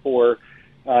nationally for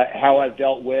how I've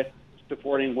dealt with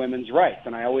supporting women's rights.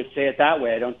 And I always say it that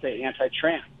way. I don't say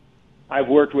anti-trans. I've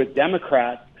worked with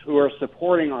Democrats who are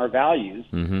supporting our values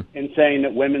and saying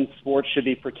that women's sports should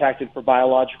be protected for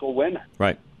biological women.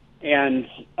 Right. And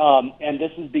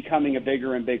this is becoming a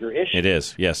bigger and bigger issue. It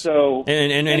is, yes. So,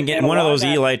 and again, one of those,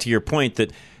 Eli, to your point,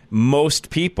 that most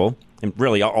people, and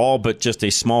really all but just a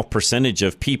small percentage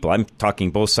of people, I'm talking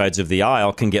both sides of the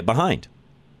aisle, can get behind.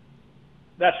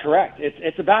 That's correct.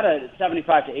 It's about a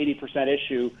 75 to 80%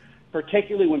 issue,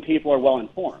 particularly when people are well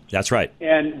informed. That's right.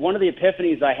 And one of the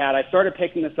epiphanies I had, I started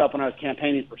picking this up when I was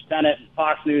campaigning for Senate, and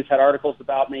Fox News had articles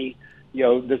about me. You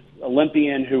know, this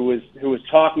Olympian who was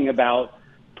talking about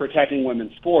protecting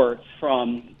women's sports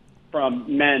from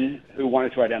men who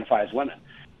wanted to identify as women.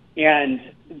 And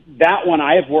that one,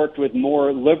 I have worked with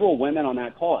more liberal women on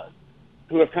that cause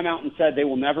who have come out and said they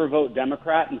will never vote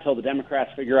Democrat until the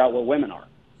Democrats figure out what women are.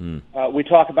 We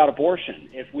talk about abortion.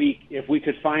 If we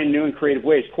could find new and creative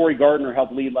ways, Cory Gardner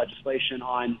helped lead legislation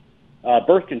on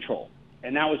birth control,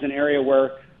 and that was an area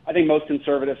where I think most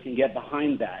conservatives can get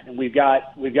behind that. And we've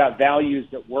got values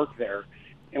that work there,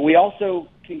 and we also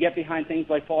can get behind things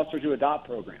like foster to adopt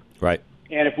programs. Right.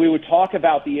 And if we would talk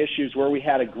about the issues where we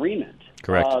had agreement,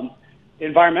 correct.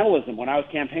 Environmentalism. When I was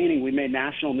campaigning, we made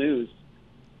national news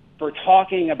for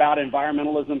talking about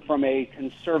environmentalism from a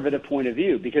conservative point of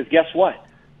view, because guess what?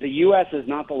 The U.S. is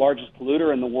not the largest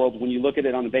polluter in the world when you look at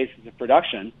it on the basis of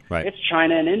production. Right. It's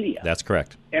China and India. That's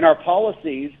correct. And our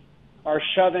policies are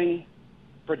shoving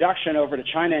production over to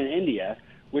China and India,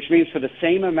 which means for the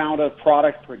same amount of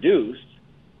product produced,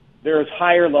 there's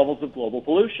higher levels of global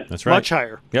pollution. That's right. Much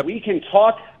higher. Yep. We can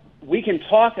talk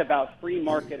about free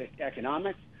market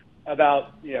economics,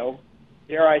 about,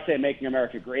 dare I say, making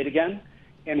America great again,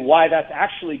 and why that's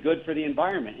actually good for the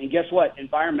environment. And guess what?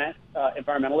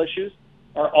 Environmental issues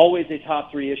are always a top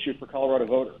 3 issue for Colorado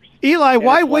voters. Eli, And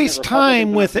why it's one waste that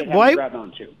time with it? Republicans have to grab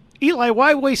onto. Eli,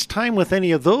 why waste time with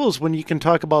any of those when you can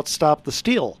talk about Stop the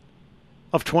Steal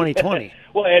of 2020?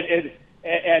 Well,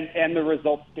 and the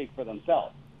results speak for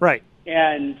themselves. Right.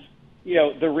 And,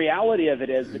 the reality of it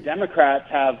is the Democrats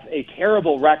have a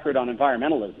terrible record on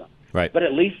environmentalism. Right. But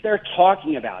at least they're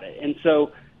talking about it. And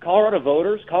so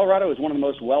Colorado is one of the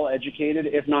most well-educated,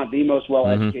 if not the most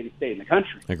well-educated state in the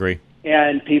country. Agree.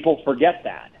 And people forget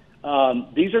that.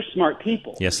 These are smart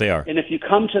people. Yes, they are. And if you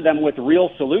come to them with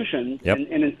real solutions, Yep.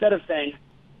 and instead of saying,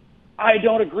 I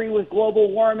don't agree with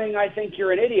global warming, I think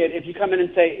you're an idiot, if you come in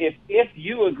and say, if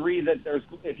you agree that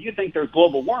if you think there's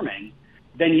global warming,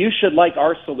 then you should like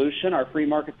our solution, our free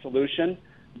market solution,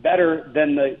 better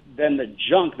than the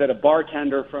junk that a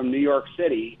bartender from New York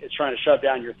City is trying to shove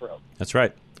down your throat. That's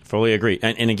right. Fully agree.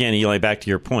 And again, Eli, back to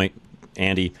your point,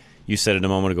 Andy, you said it a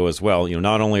moment ago as well.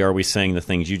 Not only are we saying the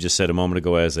things you just said a moment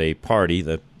ago as a party,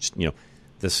 the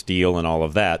steal and all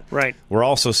of that. Right. We're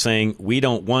also saying we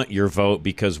don't want your vote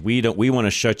because we want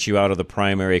to shut you out of the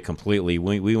primary completely.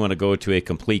 We want to go to a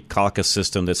complete caucus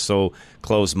system that's so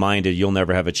closed-minded you'll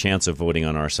never have a chance of voting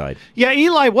on our side. Yeah,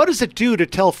 Eli, what does it do to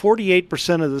tell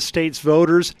 48% of the state's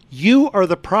voters you are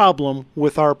the problem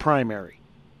with our primary?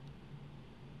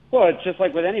 Well, it's just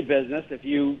like with any business. If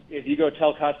you go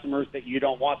tell customers that you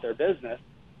don't want their business,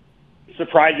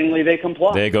 surprisingly they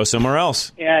comply. They go somewhere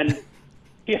else. And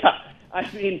yeah,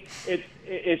 I mean,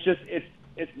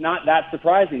 it's not that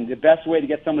surprising. The best way to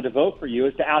get someone to vote for you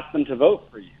is to ask them to vote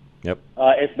for you. Yep.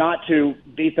 It's not to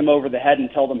beat them over the head and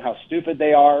tell them how stupid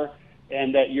they are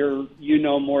and that you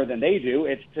know more than they do.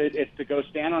 It's to go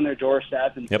stand on their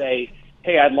doorstep and say,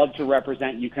 hey, I'd love to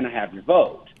represent you. Can I have your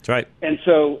vote? That's right. And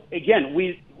so, again,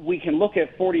 we can look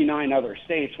at 49 other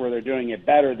states where they're doing it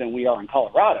better than we are in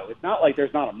Colorado. It's not like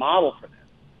there's not a model for this.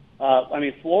 I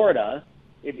mean, Florida,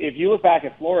 if you look back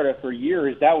at Florida for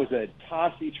years, that was a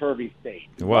topsy-turvy state.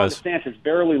 It was. DeSantis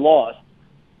barely lost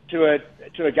to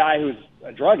a guy who's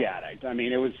a drug addict. I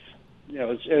mean, it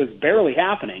was barely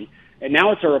happening, and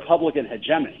now it's a Republican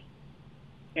hegemony.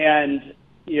 And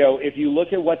if you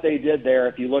look at what they did there,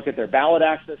 if you look at their ballot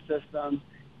access system,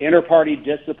 inter-party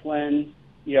discipline,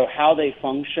 how they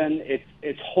function,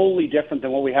 it's wholly different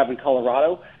than what we have in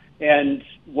Colorado. And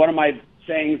one of my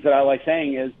sayings that I like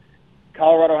saying is,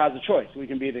 Colorado has a choice. We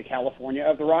can be the California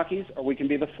of the Rockies, or we can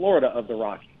be the Florida of the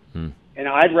Rockies. And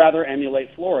I'd rather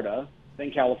emulate Florida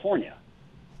than California.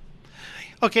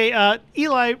 Okay,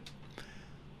 Eli,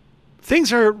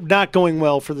 things are not going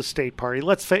well for the state party.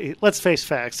 Let's face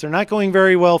facts. They're not going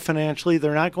very well financially.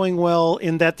 They're not going well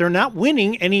in that they're not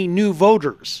winning any new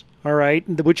voters, all right,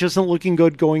 which isn't looking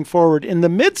good going forward. In the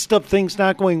midst of things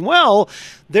not going well,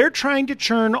 they're trying to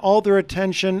turn all their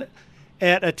attention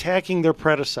at attacking their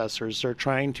predecessors. They're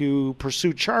trying to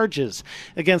pursue charges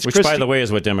against Which, by the way,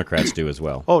 is what Democrats do as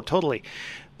well. Oh, totally.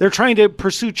 They're trying to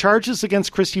pursue charges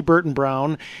against Christy Burton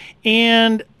Brown,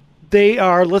 and they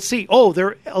are,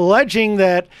 they're alleging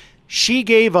that she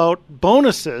gave out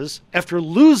bonuses after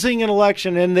losing an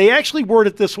election, and they actually word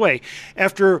it this way,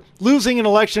 after losing an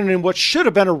election in what should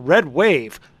have been a red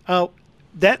wave.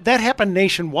 That happened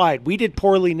nationwide. We did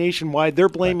poorly nationwide. They're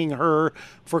blaming her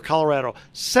for Colorado.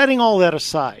 Setting all that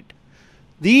aside,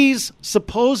 these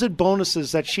supposed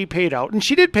bonuses that she paid out, and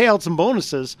she did pay out some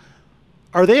bonuses,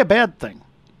 are they a bad thing?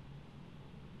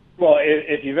 Well,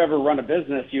 if you've ever run a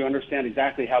business, you understand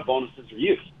exactly how bonuses are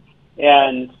used.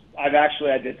 And I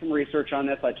did some research on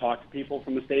this. I talked to people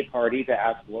from the state party to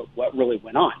ask what really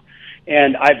went on.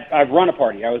 And I've run a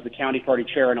party. I was the county party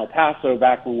chair in El Paso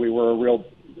back when we were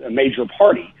a major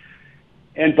party.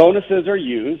 And bonuses are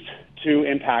used to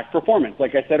impact performance.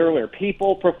 Like I said earlier,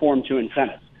 people perform to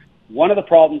incentives. One of the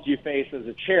problems you face as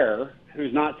a chair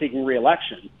who's not seeking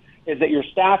re-election is that your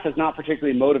staff is not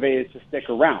particularly motivated to stick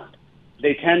around.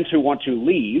 They tend to want to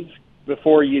leave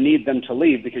before you need them to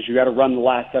leave because you got to run the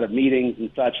last set of meetings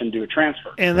and such and do a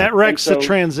transfer. And that wrecks the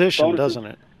transition, doesn't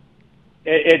it?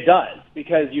 It does,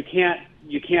 because you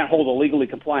can't hold a legally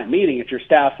compliant meeting if your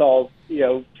staff's all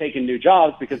taking new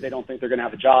jobs because they don't think they're going to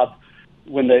have a job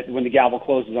when the gavel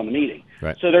closes on the meeting.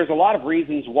 Right. So there's a lot of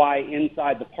reasons why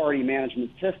inside the party management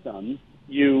system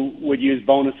you would use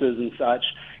bonuses and such,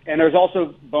 and there's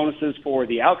also bonuses for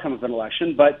the outcome of an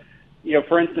election. But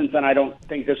for instance, and I don't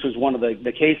think this was one of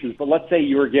the cases, but let's say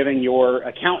you were giving your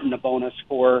accountant a bonus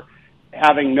for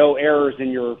having no errors in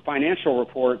your financial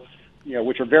reports,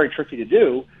 which are very tricky to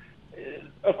do.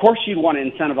 Of course, you'd want to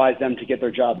incentivize them to get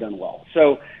their job done well.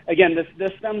 So again,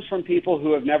 this stems from people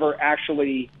who have never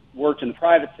actually worked in the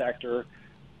private sector,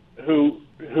 who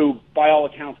by all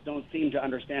accounts don't seem to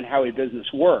understand how a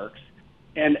business works.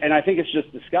 And I think it's just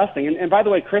disgusting. And by the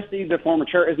way, Christy, the former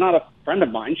chair, is not a friend of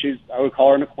mine. I would call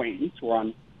her an acquaintance. We're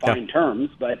on fine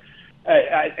terms, but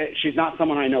she's not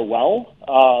someone I know well.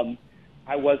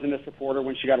 I wasn't a supporter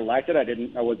when she got elected.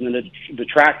 I wasn't a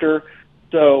detractor.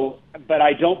 So, but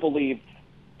I don't believe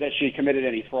that she committed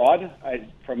any fraud.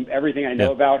 From everything I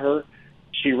know about her,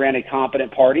 she ran a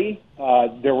competent party.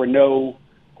 There were no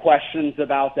questions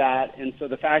about that. And so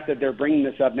the fact that they're bringing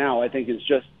this up now, I think, is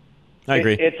just, I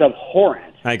agree. It's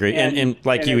abhorrent. I agree. And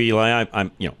like you, Eli,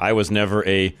 I was never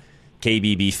a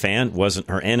KBB fan, wasn't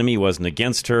her enemy, wasn't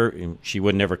against her. She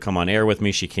would never come on air with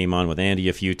me. She came on with Andy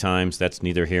a few times. That's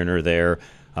neither here nor there.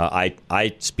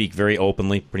 I speak very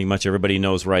openly. Pretty much everybody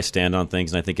knows where I stand on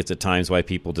things, and I think it's at times why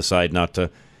people decide not to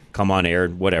come on air.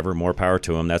 Whatever, more power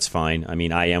to them. That's fine. I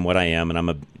mean, I am what I am,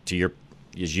 and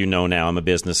as you know now, I'm a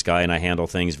business guy, and I handle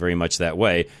things very much that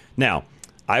way. Now,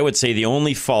 I would say the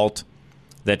only fault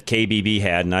that KBB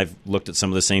had, and I've looked at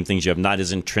some of the same things you have, not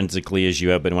as intrinsically as you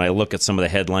have, but when I look at some of the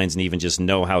headlines and even just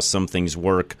know how some things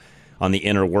work on the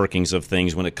inner workings of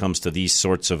things when it comes to these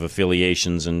sorts of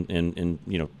affiliations and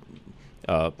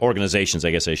organizations,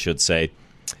 I guess I should say,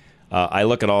 I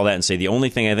look at all that and say the only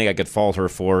thing I think I could fault her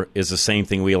for is the same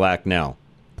thing we lack now,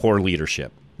 poor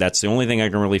leadership. That's the only thing I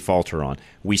can really fault her on.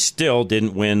 We still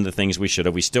didn't win the things we should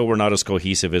have. We still were not as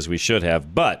cohesive as we should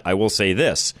have. But I will say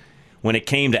this. When it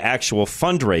came to actual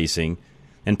fundraising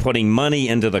and putting money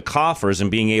into the coffers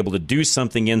and being able to do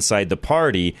something inside the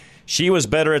party, she was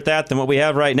better at that than what we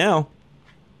have right now.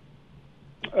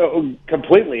 Oh,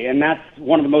 completely. And that's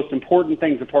one of the most important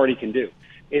things the party can do.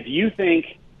 If you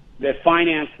think that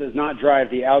finance does not drive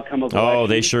the outcome of elections,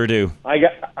 they sure do. I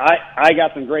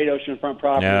got some great oceanfront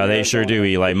property. Yeah, they sure do,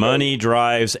 Eli. Money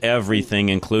drives everything,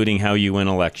 including how you win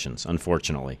elections,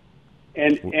 unfortunately.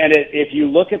 And if you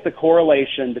look at the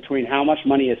correlation between how much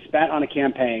money is spent on a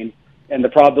campaign and the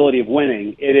probability of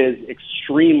winning, it is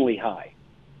extremely high.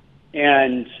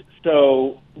 And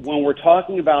so when we're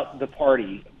talking about the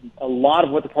party, a lot of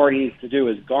what the party needs to do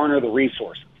is garner the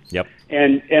resources. Yep.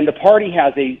 And the party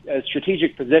has a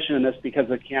strategic position in this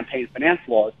because of campaign finance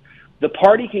laws. The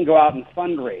party can go out and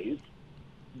fundraise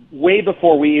way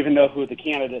before we even know who the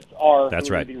candidates are. That's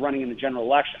who are right. going to be running in the general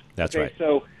election. That's okay, right.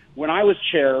 So when I was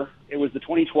chair, it was the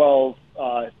 2012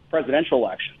 presidential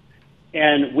election,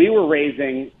 and we were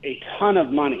raising a ton of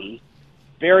money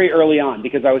very early on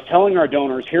because I was telling our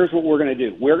donors, here's what we're going to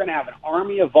do. We're going to have an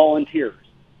army of volunteers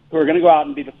who are going to go out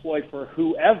and be deployed for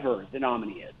whoever the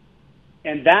nominee is.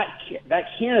 And that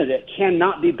candidate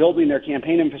cannot be building their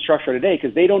campaign infrastructure today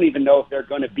because they don't even know if they're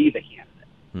going to be the candidate.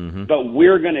 Mm-hmm. But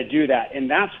we're going to do that. And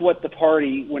that's what the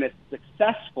party, when it's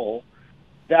successful,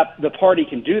 that the party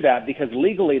can do that because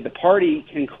legally the party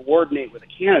can coordinate with a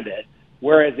candidate,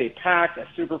 whereas a PAC, a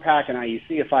super PAC, an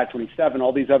IEC, a 527,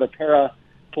 all these other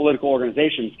para-political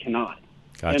organizations cannot.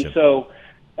 Gotcha.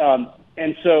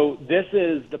 And so this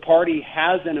is, the party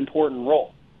has an important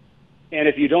role. And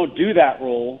if you don't do that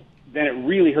role, then it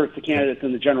really hurts the candidates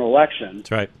in the general election.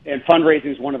 That's right. And fundraising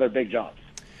is one of their big jobs.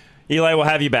 Eli, we'll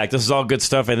have you back. This is all good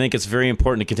stuff. I think it's very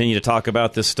important to continue to talk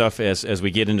about this stuff as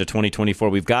we get into 2024.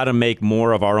 We've got to make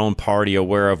more of our own party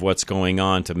aware of what's going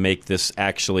on to make this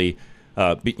actually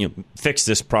fix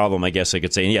this problem, I guess I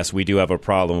could say. And yes, we do have a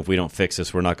problem. If we don't fix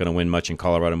this, we're not going to win much in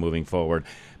Colorado moving forward.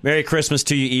 Merry Christmas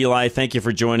to you, Eli. Thank you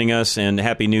for joining us, and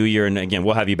Happy New Year. And again,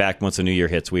 we'll have you back once the New Year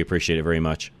hits. We appreciate it very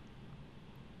much.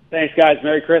 Thanks, guys.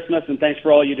 Merry Christmas, and thanks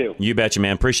for all you do. You betcha,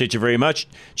 man. Appreciate you very much.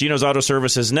 Geno's Auto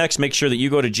Service is next. Make sure that you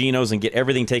go to Geno's and get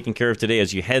everything taken care of today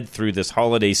as you head through this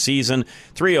holiday season.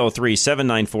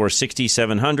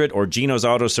 303-794-6700 or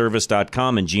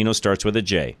genosautoservice.com, and Geno starts with a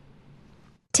J.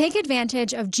 Take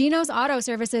advantage of Geno's Auto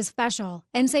Services special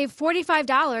and save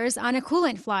 $45 on a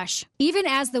coolant flush. Even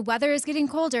as the weather is getting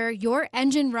colder, your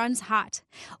engine runs hot.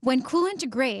 When coolant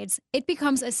degrades, it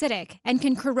becomes acidic and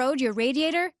can corrode your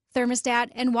radiator, thermostat,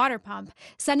 and water pump,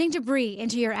 sending debris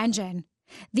into your engine.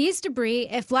 These debris,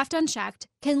 if left unchecked,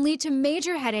 can lead to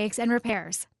major headaches and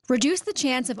repairs. Reduce the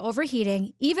chance of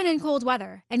overheating, even in cold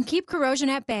weather, and keep corrosion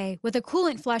at bay with a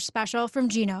coolant flush special from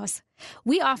Geno's.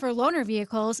 We offer loaner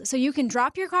vehicles so you can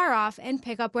drop your car off and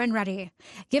pick up when ready.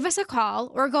 Give us a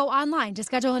call or go online to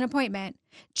schedule an appointment.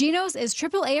 Geno's is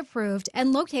AAA approved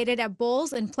and located at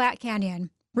Bowles and Platte Canyon.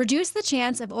 Reduce the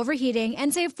chance of overheating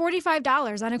and save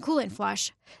 $45 on a coolant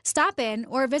flush. Stop in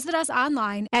or visit us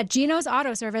online at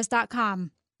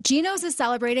genosautoservice.com. Geno's is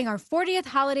celebrating our 40th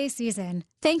holiday season.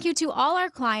 Thank you to all our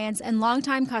clients and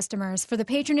longtime customers for the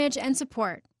patronage and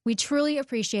support. We truly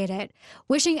appreciate it.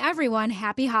 Wishing everyone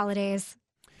happy holidays.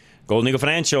 Golden Eagle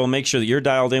Financial, make sure that you're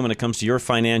dialed in when it comes to your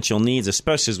financial needs,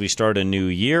 especially as we start a new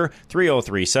year.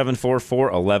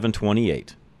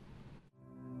 303-744-1128.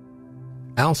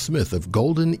 Al Smith of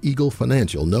Golden Eagle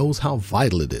Financial knows how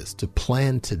vital it is to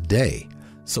plan today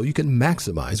so you can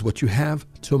maximize what you have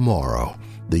tomorrow.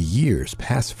 The years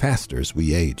pass faster as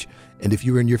we age, and if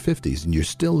you're in your 50s and you're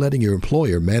still letting your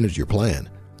employer manage your plan,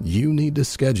 you need to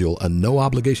schedule a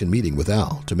no-obligation meeting with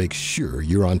Al to make sure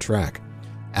you're on track.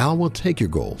 Al will take your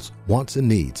goals, wants, and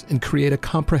needs and create a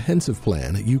comprehensive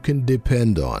plan you can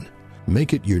depend on.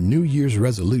 Make it your New Year's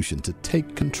resolution to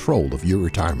take control of your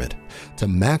retirement, to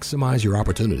maximize your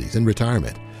opportunities in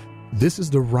retirement. This is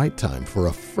the right time for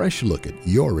a fresh look at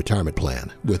your retirement plan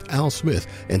with Al Smith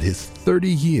and his 30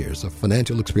 years of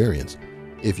financial experience.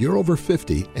 If you're over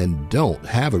 50 and don't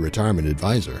have a retirement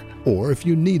advisor, or if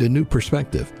you need a new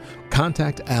perspective,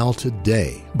 contact Al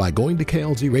today by going to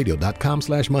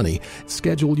klzradio.com/money,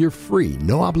 schedule your free,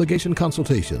 no-obligation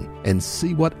consultation, and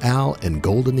see what Al and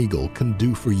Golden Eagle can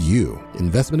do for you.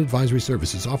 Investment advisory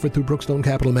services offered through Brookstone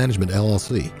Capital Management,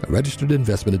 LLC, a registered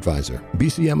investment advisor.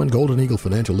 BCM and Golden Eagle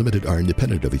Financial Limited are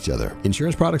independent of each other.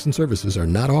 Insurance products and services are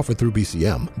not offered through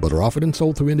BCM, but are offered and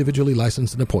sold through individually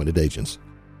licensed and appointed agents.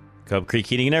 Cub Creek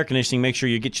Heating and Air Conditioning. Make sure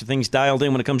you get your things dialed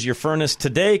in when it comes to your furnace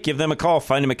today. Give them a call.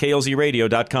 Find them at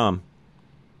klzradio.com.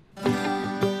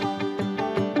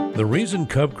 The reason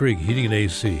Cub Creek Heating and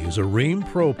AC is a Rheem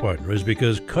Pro partner is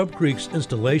because Cub Creek's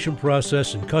installation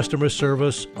process and customer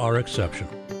service are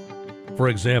exceptional. For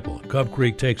example, Cub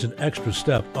Creek takes an extra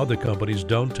step other companies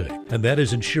don't take, and that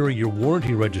is ensuring your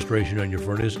warranty registration on your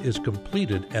furnace is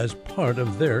completed as part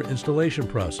of their installation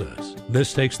process.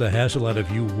 This takes the hassle out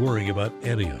of you worrying about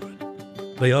any of it.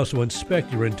 They also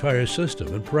inspect your entire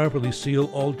system and properly seal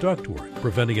all ductwork,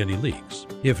 preventing any leaks.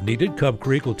 If needed, Cub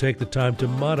Creek will take the time to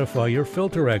modify your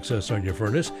filter access on your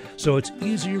furnace so it's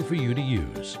easier for you to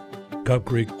use. Cub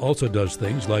Creek also does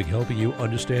things like helping you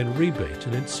understand rebates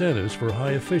and incentives for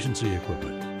high-efficiency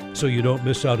equipment, so you don't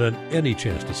miss out on any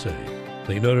chance to save.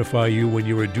 They notify you when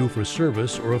you are due for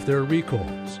service or if there are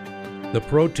recalls. The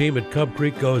pro team at Cub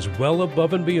Creek goes well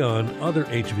above and beyond other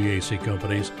HVAC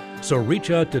companies, so reach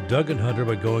out to Doug and Hunter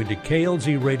by going to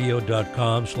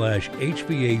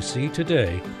klzradio.com/HVAC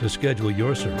today to schedule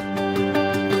your service.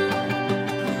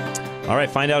 All right,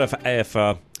 find out if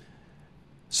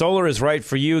solar is right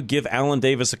for you. Give Alan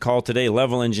Davis a call today.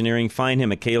 Level Engineering. Find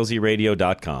him at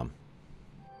klzradio.com.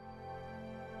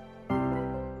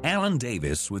 Alan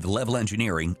Davis with Level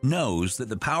Engineering knows that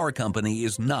the power company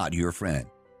is not your friend,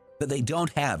 that they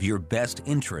don't have your best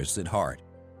interests at heart.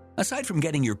 Aside from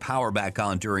getting your power back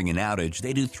on during an outage,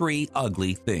 they do three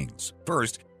ugly things.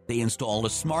 First, they install a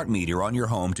smart meter on your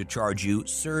home to charge you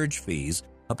surge fees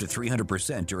up to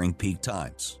 300% during peak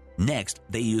times. Next,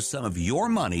 they use some of your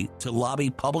money to lobby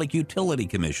public utility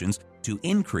commissions to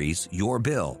increase your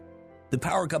bill. The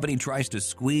power company tries to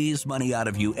squeeze money out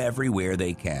of you everywhere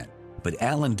they can, but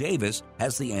Alan Davis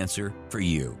has the answer for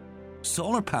you.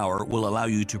 Solar power will allow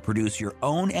you to produce your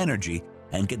own energy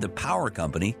and get the power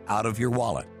company out of your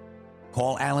wallet.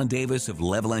 Call Alan Davis of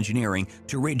Level Engineering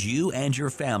to rid you and your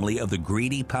family of the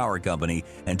greedy power company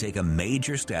and take a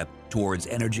major step towards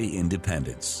energy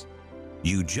independence.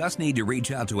 You just need to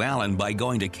reach out to Alan by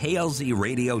going to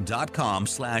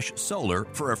klzradio.com/solar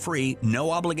for a free,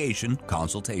 no-obligation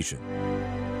consultation.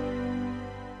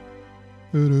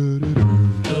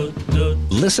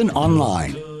 Listen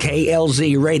online,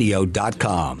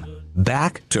 klzradio.com.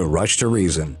 Back to Rush to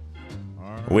Reason.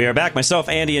 We are back. Myself,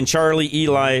 Andy, and Charlie.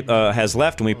 Eli has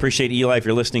left, and we appreciate Eli if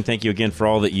you're listening. Thank you again for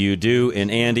all that you do. And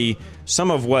Andy,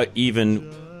 some of what even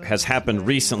has happened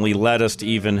recently led us to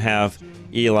even have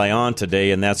Eli on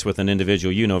today, and that's with an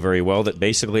individual you know very well that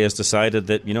basically has decided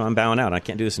that, I'm bowing out. I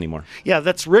can't do this anymore. Yeah,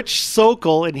 that's Rich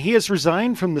Sokol, and he has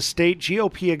resigned from the state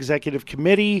GOP executive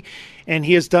committee, and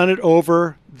he has done it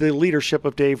over the leadership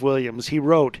of Dave Williams. He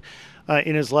wrote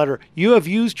in his letter, "You have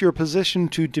used your position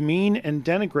to demean and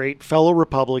denigrate fellow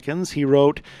Republicans." He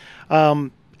wrote,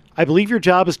 "I believe your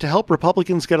job is to help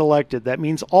Republicans get elected. That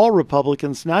means all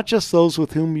Republicans, not just those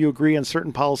with whom you agree on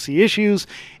certain policy issues."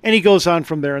 And he goes on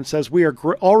from there and says, "We are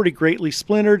already greatly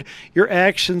splintered. Your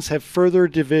actions have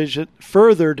furthered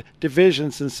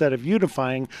divisions instead of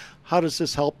unifying. How does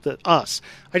this help us?"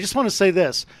 I just want to say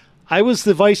this. I was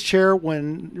the vice chair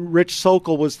when Rich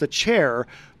Sokol was the chair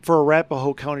for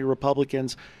Arapahoe County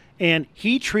Republicans, and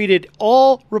he treated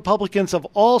all Republicans of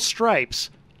all stripes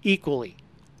equally,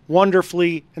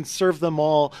 wonderfully, and served them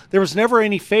all. There was never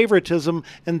any favoritism,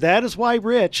 and that is why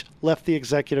Rich left the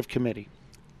executive committee.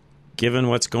 Given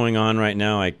what's going on right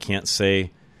now, I can't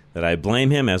say that I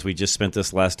blame him, as we just spent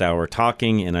this last hour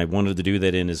talking, and I wanted to do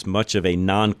that in as much of a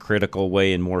non-critical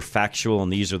way and more factual,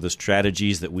 and these are the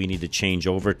strategies that we need to change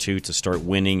over to start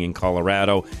winning in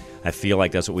Colorado. I feel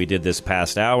like that's what we did this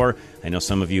past hour. I know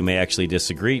some of you may actually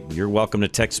disagree. You're welcome to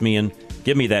text me and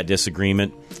give me that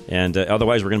disagreement, and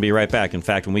otherwise we're going to be right back. In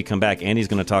fact, when we come back, Andy's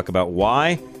going to talk about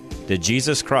why did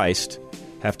Jesus Christ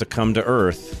have to come to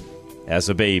earth as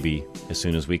a baby as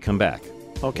soon as we come back.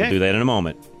 Okay. We'll do that in a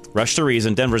moment. Rush to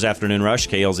Reason, Denver's Afternoon Rush,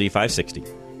 KLZ 560.